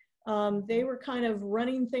views. They were kind of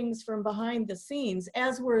running things from behind the scenes,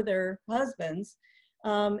 as were their husbands.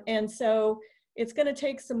 And so it's going to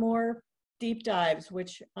take some more deep dives,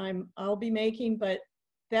 which I'll be making, but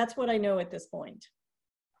that's what I know at this point.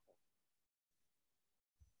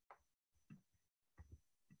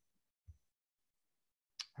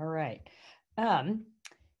 All right.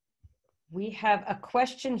 We have a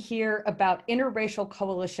question here about interracial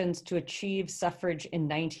coalitions to achieve suffrage in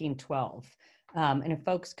 1912. And if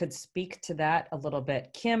folks could speak to that a little bit.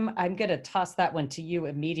 Kim, I'm going to toss that one to you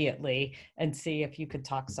immediately and see if you could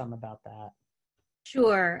talk some about that.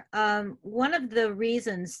 Sure. One of the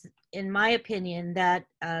reasons, in my opinion, that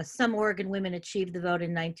some Oregon women achieved the vote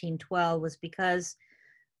in 1912 was because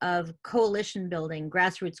of coalition building,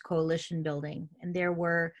 grassroots coalition building. And there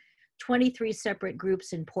were 23 separate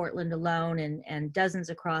groups in Portland alone and dozens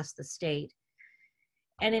across the state.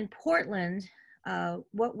 And in Portland,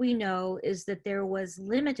 what we know is that there was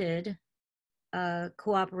limited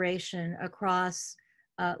cooperation across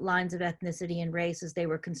lines of ethnicity and race as they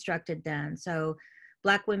were constructed then. So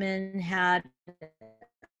Black women had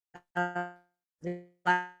the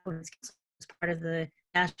Black Women's Council as part of the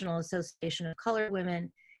National Association of Colored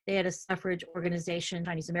Women. They had a suffrage organization,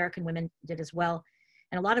 Chinese American women did as well,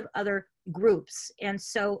 and a lot of other groups. And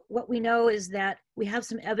so what we know is that we have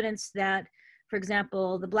some evidence that, for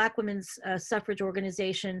example, the Black Women's Suffrage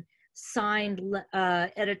Organization signed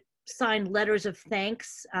letters of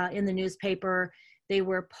thanks in the newspaper. They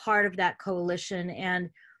were part of that coalition, and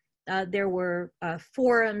there were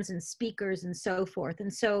forums and speakers and so forth.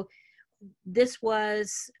 And so this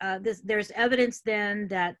was, there's evidence then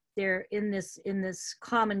that there, in this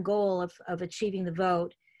common goal of achieving the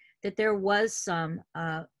vote, that there was some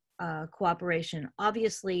cooperation.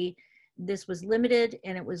 Obviously, this was limited,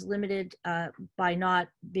 and it was limited by not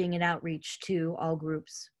being an outreach to all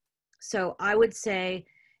groups. So I would say,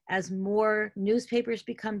 as more newspapers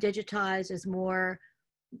become digitized, as more,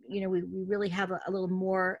 we really have a little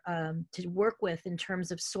more to work with in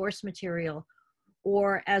terms of source material,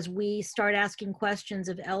 or as we start asking questions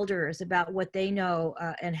of elders about what they know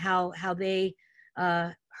and how they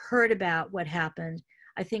heard about what happened,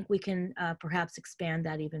 I think we can perhaps expand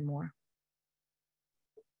that even more.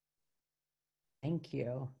 Thank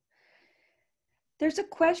you. There's a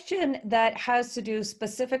question that has to do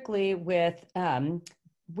specifically with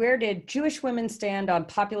where did Jewish women stand on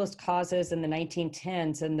populist causes in the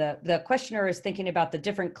 1910s? And the questioner is thinking about the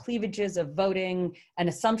different cleavages of voting and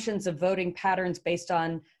assumptions of voting patterns based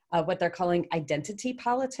on what they're calling identity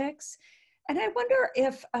politics. And I wonder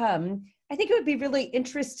if, I think it would be really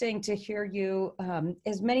interesting to hear you,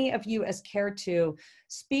 as many of you as care to,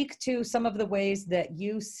 speak to some of the ways that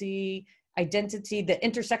you see identity, the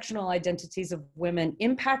intersectional identities of women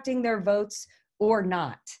impacting their votes or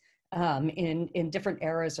not. In different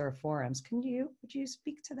eras or forums. Would you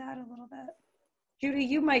speak to that a little bit? Judy,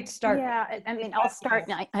 you might start. Yeah, I mean, I'll start,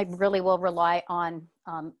 and I really will rely on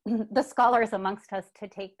the scholars amongst us to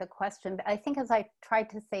take the question. But I think, as I tried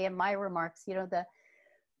to say in my remarks,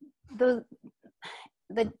 the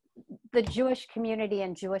Jewish community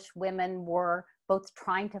and Jewish women were both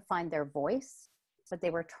trying to find their voice, but they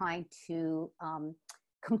were trying to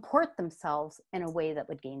comport themselves in a way that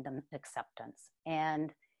would gain them acceptance.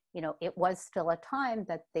 And it was still a time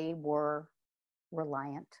that they were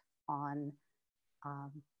reliant on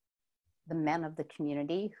the men of the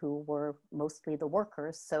community, who were mostly the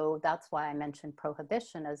workers. So that's why I mentioned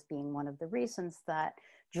prohibition as being one of the reasons that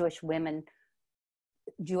Jewish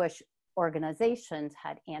organizations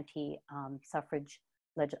had anti-suffrage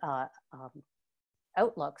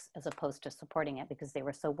outlooks, as opposed to supporting it, because they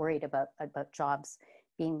were so worried about jobs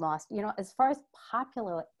being lost. As far as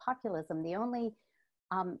populism, the only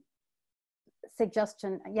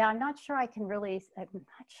suggestion, I'm not sure I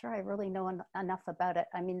really know enough about it.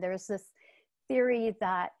 I mean, there's this theory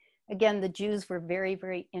that, again, the Jews were very,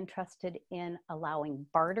 very interested in allowing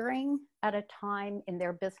bartering at a time in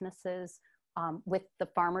their businesses with the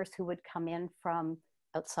farmers who would come in from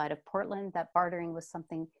outside of Portland. That bartering was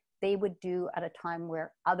something they would do at a time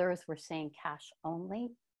where others were saying cash only,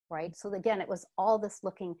 right? So again, it was all this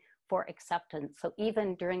looking for acceptance. So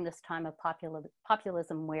even during this time of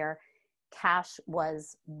populism, where cash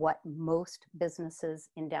was what most businesses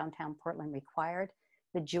in downtown Portland required,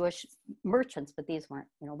 the Jewish merchants, but these weren't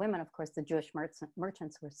women, of course, the Jewish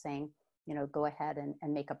merchants were saying, go ahead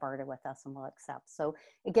and make a barter with us and we'll accept. So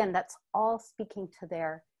again, that's all speaking to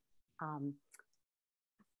their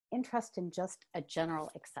interest in just a general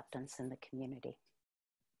acceptance in the community.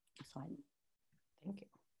 So thank you.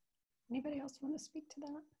 Anybody else want to speak to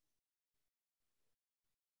that?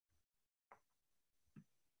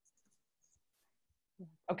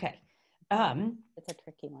 Okay. It's a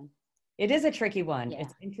tricky one. It is a tricky one. Yeah,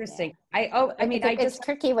 It's interesting. yeah. I mean, it's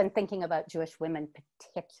tricky when thinking about Jewish women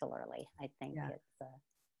particularly. I think Yeah.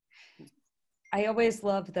 it's. I always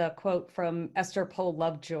love the quote from Esther Pohl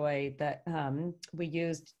Lovejoy that we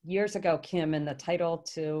used years ago, Kim, in the title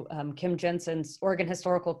to Kim Jensen's Oregon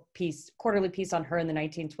Historical quarterly piece on her in the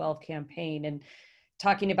 1912 campaign. And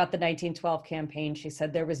talking about the 1912 campaign, she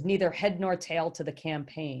said there was neither head nor tail to the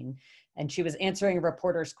campaign. And she was answering a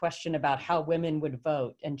reporter's question about how women would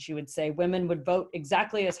vote. And she would say women would vote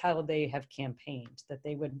exactly as how they have campaigned, that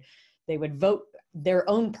they would vote their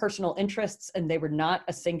own personal interests and they were not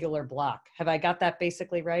a singular block. Have I got that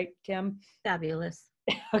basically right, Kim? Fabulous.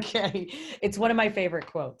 Okay. It's one of my favorite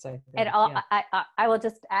quotes, I think. And I will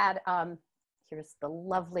just add, here's the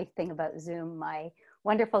lovely thing about Zoom. My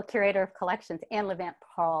wonderful curator of collections, Anne Levant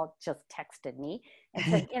Paul, just texted me and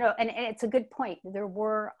said, and it's a good point. There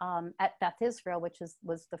were at Beth Israel, which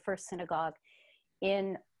was the first synagogue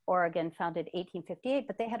in Oregon, founded 1858,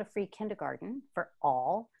 but they had a free kindergarten for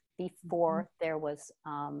all before there was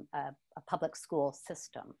a public school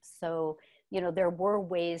system. So, there were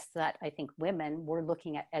ways that I think women were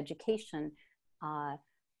looking at education,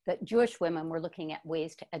 that Jewish women were looking at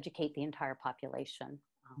ways to educate the entire population.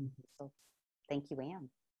 So thank you, Anne.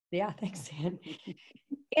 Yeah, thanks, Anne.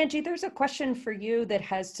 Angie, there's a question for you that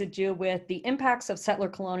has to do with the impacts of settler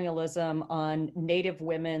colonialism on Native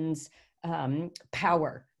women's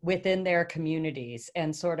power within their communities,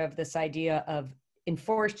 and sort of this idea of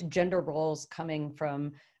enforced gender roles coming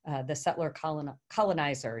from the settler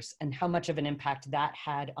colonizers, and how much of an impact that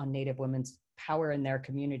had on Native women's power in their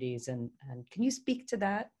communities. And can you speak to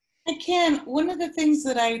that? I can. One of the things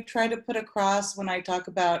that I try to put across when I talk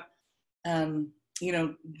about,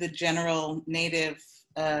 the general Native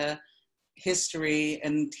history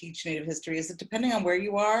and teach Native history is that depending on where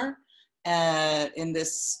you are in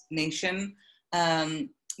this nation,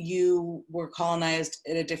 you were colonized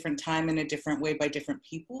at a different time in a different way by different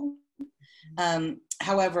people.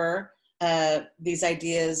 However, these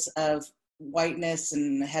ideas of whiteness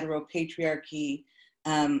and heteropatriarchy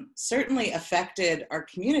certainly affected our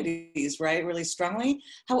communities, right, really strongly.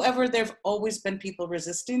 However, there have always been people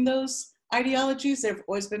resisting those ideologies. There have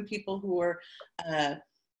always been people who were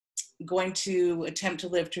going to attempt to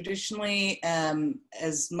live traditionally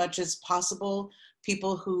as much as possible,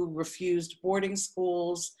 people who refused boarding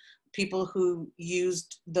schools, people who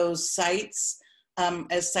used those sites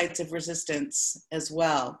as sites of resistance as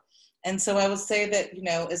well. And so I would say that,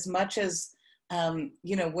 as much as,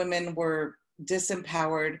 women were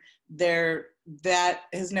disempowered, that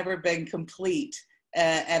has never been complete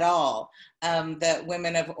at all, that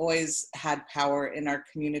women have always had power in our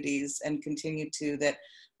communities and continue to, that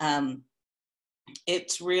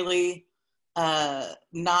it's really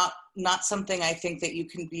not something I think that you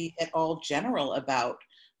can be at all general about.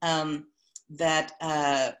 That,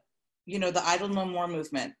 the Idle No More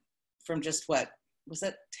movement from just what, was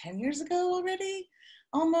that 10 years ago already?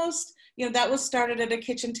 Almost, that was started at a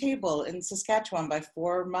kitchen table in Saskatchewan by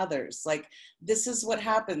 4 mothers. Like, this is what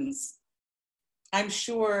happens. I'm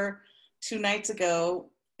sure 2 nights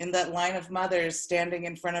ago in that line of mothers standing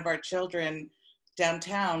in front of our children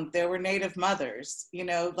downtown, there were Native mothers,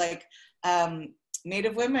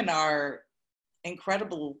 Native women are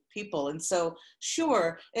incredible people. And so,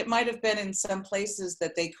 sure, it might have been in some places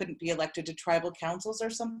that they couldn't be elected to tribal councils or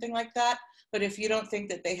something like that. But if you don't think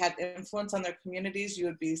that they had influence on their communities, you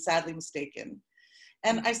would be sadly mistaken.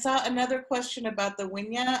 And I saw another question about the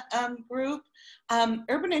Winya group.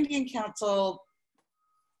 Urban Indian Council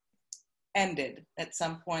ended at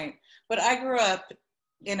some point, but I grew up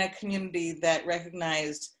in a community that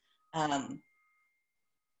recognized a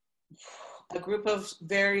group of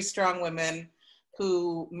very strong women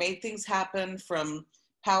who made things happen, from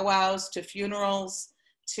powwows to funerals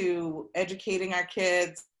to educating our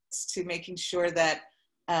kids to making sure that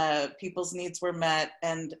people's needs were met.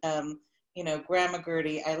 And Grandma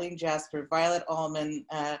Gertie, Eileen Jasper, Violet Allman,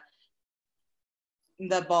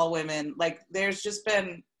 the Ball women, like, there's just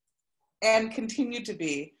been and continue to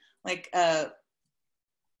be, like,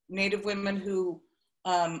 Native women who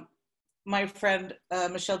my friend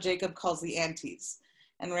Michelle Jacob calls the aunties.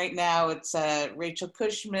 And right now it's Rachel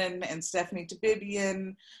Cushman and Stephanie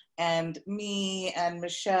Tabibian and me and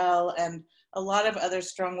Michelle and a lot of other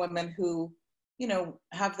strong women who,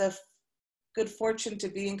 have the good fortune to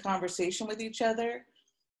be in conversation with each other,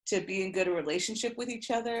 to be in good relationship with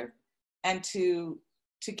each other, and to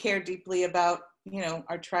care deeply about,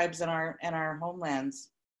 our tribes and our homelands.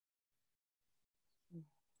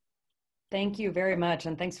 Thank you very much.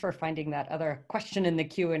 And thanks for finding that other question in the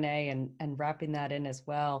Q&A and wrapping that in as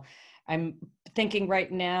well. I'm thinking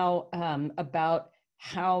right now about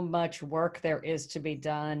how much work there is to be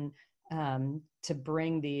done to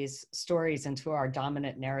bring these stories into our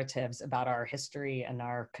dominant narratives about our history and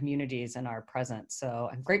our communities and our present. So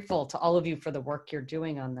I'm grateful to all of you for the work you're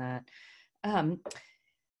doing on that.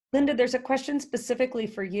 Linda, there's a question specifically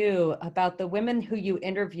for you about the women who you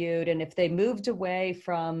interviewed and if they moved away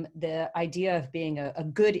from the idea of being a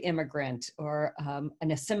good immigrant or an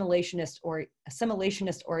assimilationist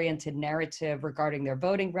oriented narrative regarding their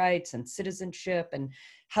voting rights and citizenship, and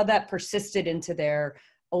how that persisted into their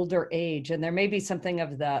older age. And there may be something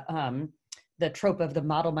of the trope of the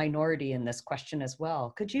model minority in this question as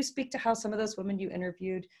well. Could you speak to how some of those women you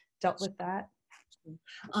interviewed dealt with that?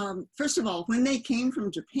 First of all, when they came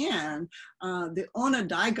from Japan, the Onna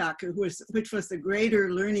Daigaku, which was the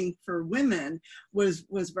greater learning for women, was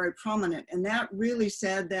very prominent. And that really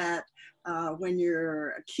said that when you're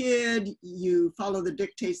a kid, you follow the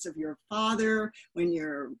dictates of your father. When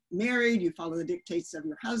you're married, you follow the dictates of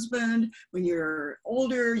your husband. When you're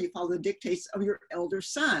older, you follow the dictates of your elder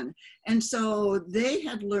son. And so they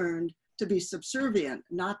had learned to be subservient,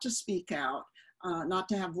 not to speak out, not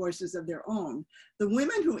to have voices of their own. The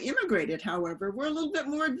women who immigrated, however, were a little bit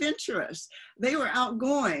more adventurous. They were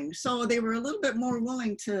outgoing, so they were a little bit more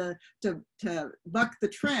willing to buck the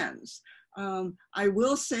trends. I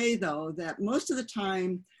will say, though, that most of the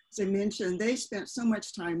time, as I mentioned, they spent so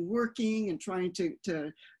much time working and trying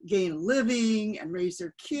to gain a living and raise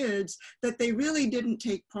their kids that they really didn't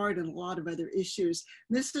take part in a lot of other issues.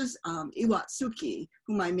 Mrs. Iwatsuki,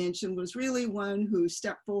 whom I mentioned, was really one who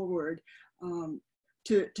stepped forward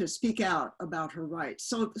to speak out about her rights.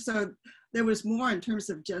 So there was more in terms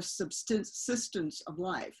of just subsistence of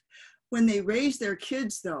life. When they raised their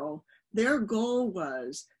kids, though, their goal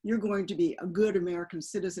was, you're going to be a good American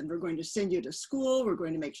citizen. We're going to send you to school. We're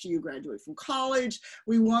going to make sure you graduate from college.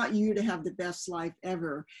 We want you to have the best life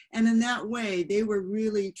ever. And in that way, they were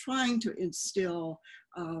really trying to instill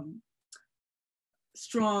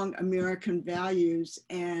strong American values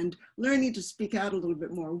and learning to speak out a little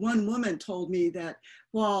bit more. One woman told me that,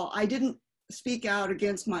 while I didn't speak out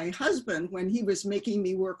against my husband when he was making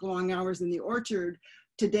me work long hours in the orchard,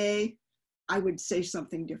 today I would say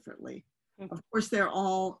something differently. Of course, they're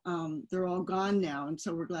all gone now, and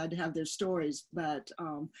so we're glad to have their stories, but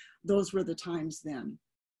those were the times then.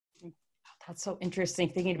 That's so interesting,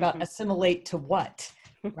 thinking about assimilate to what?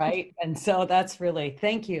 Right? And so that's really,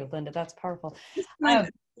 thank you, Linda, that's powerful.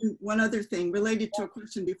 One other thing related to a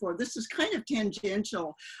question before, this is kind of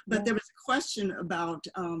tangential, but there was a question about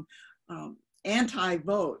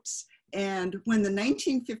anti-votes. And when the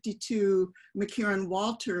 1952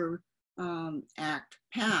 McCarran-Walter Act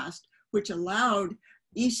passed, which allowed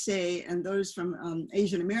Issei and those from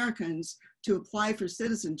Asian Americans to apply for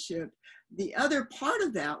citizenship, the other part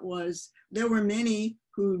of that was there were many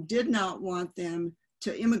who did not want them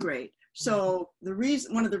to immigrate. So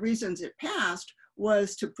one of the reasons it passed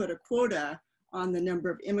was to put a quota on the number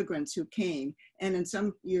of immigrants who came. And in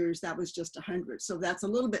some years that was just 100. So that's a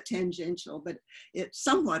little bit tangential, but it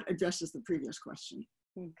somewhat addresses the previous question.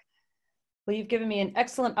 Well, you've given me an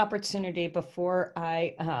excellent opportunity before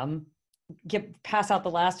I pass out the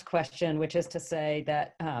last question, which is to say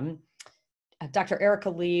that Dr. Erica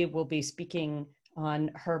Lee will be speaking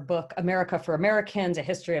on her book, America for Americans, A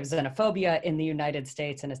History of Xenophobia in the United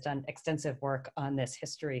States, and has done extensive work on this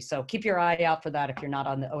history. So keep your eye out for that if you're not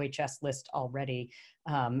on the OHS list already,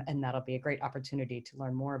 and that'll be a great opportunity to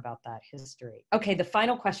learn more about that history. Okay, the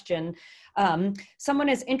final question. Someone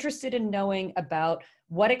is interested in knowing about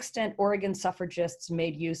what extent Oregon suffragists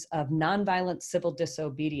made use of nonviolent civil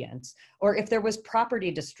disobedience, or if there was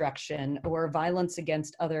property destruction or violence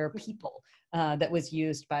against other people that was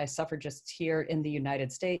used by suffragists here in the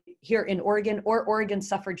United States, here in Oregon, or Oregon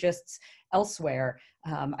suffragists elsewhere.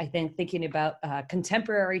 I think thinking about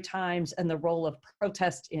contemporary times and the role of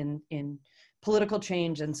protest in political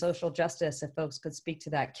change and social justice, if folks could speak to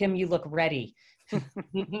that. Kim, you look ready.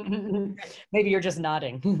 Maybe you're just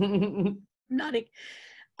nodding. Nodding.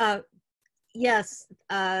 Yes,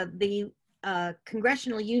 the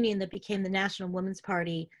Congressional Union that became the National Women's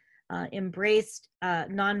Party embraced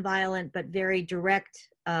nonviolent but very direct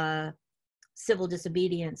civil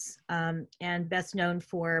disobedience, and best known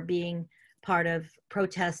for being part of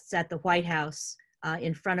protests at the White House,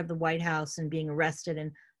 in front of the White House, and being arrested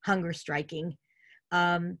and hunger striking.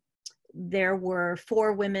 There were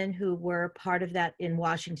 4 women who were part of that in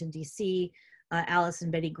Washington, D.C., Alice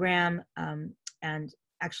and Betty Graham, and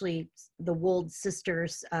actually the Wold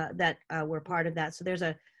sisters that were part of that. So there's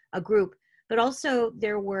a group. But also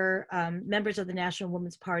there were members of the National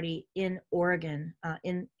Women's Party in Oregon,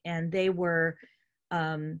 and they were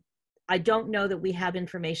I don't know that we have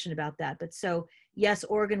information about that. But so, yes,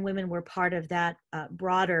 Oregon women were part of that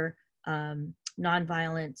broader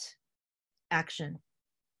nonviolent action.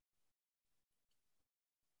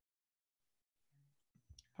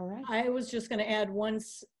 All right. I was just going to add one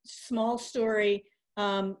small story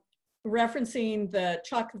referencing the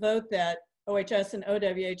chalk vote that OHS and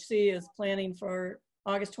OWHC is planning for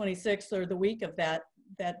August 26th, or the week of that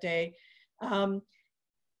day.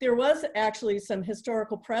 There was actually some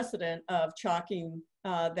historical precedent of chalking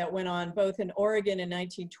that went on both in Oregon in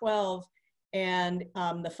 1912 and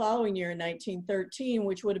the following year in 1913,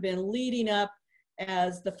 which would have been leading up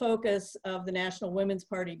as the focus of the National Women's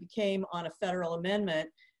Party became on a federal amendment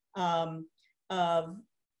of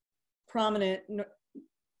prominent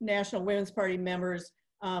National Women's Party members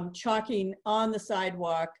chalking on the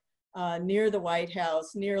sidewalk near the White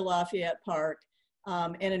House, near Lafayette Park.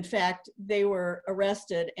 And in fact, they were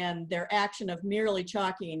arrested, and their action of merely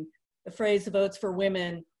chalking the phrase "votes for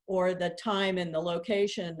women" or the time and the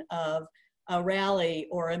location of a rally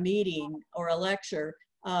or a meeting or a lecture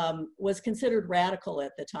was considered radical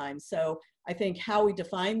at the time. So I think how we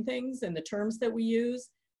define things and the terms that we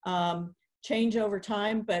use change over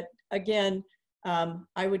time. But again,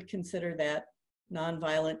 I would consider that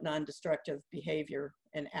nonviolent, non-destructive behavior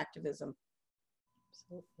and activism.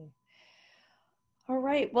 Absolutely. All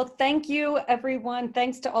right. Well, thank you, everyone.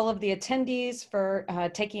 Thanks to all of the attendees for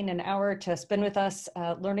taking an hour to spend with us,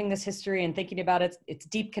 learning this history and thinking about its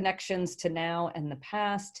deep connections to now and the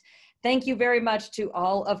past. Thank you very much to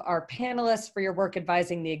all of our panelists for your work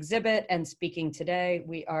advising the exhibit and speaking today.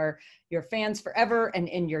 We are your fans forever and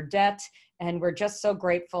in your debt, and we're just so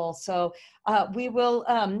grateful. So we will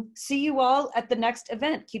see you all at the next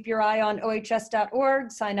event. Keep your eye on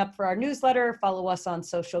ohs.org, sign up for our newsletter, follow us on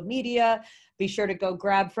social media. Be sure to go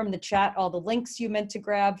grab from the chat all the links you meant to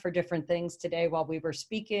grab for different things today while we were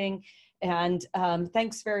speaking. And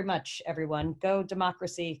thanks very much, everyone. Go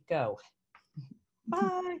democracy, go.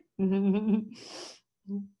 Bye.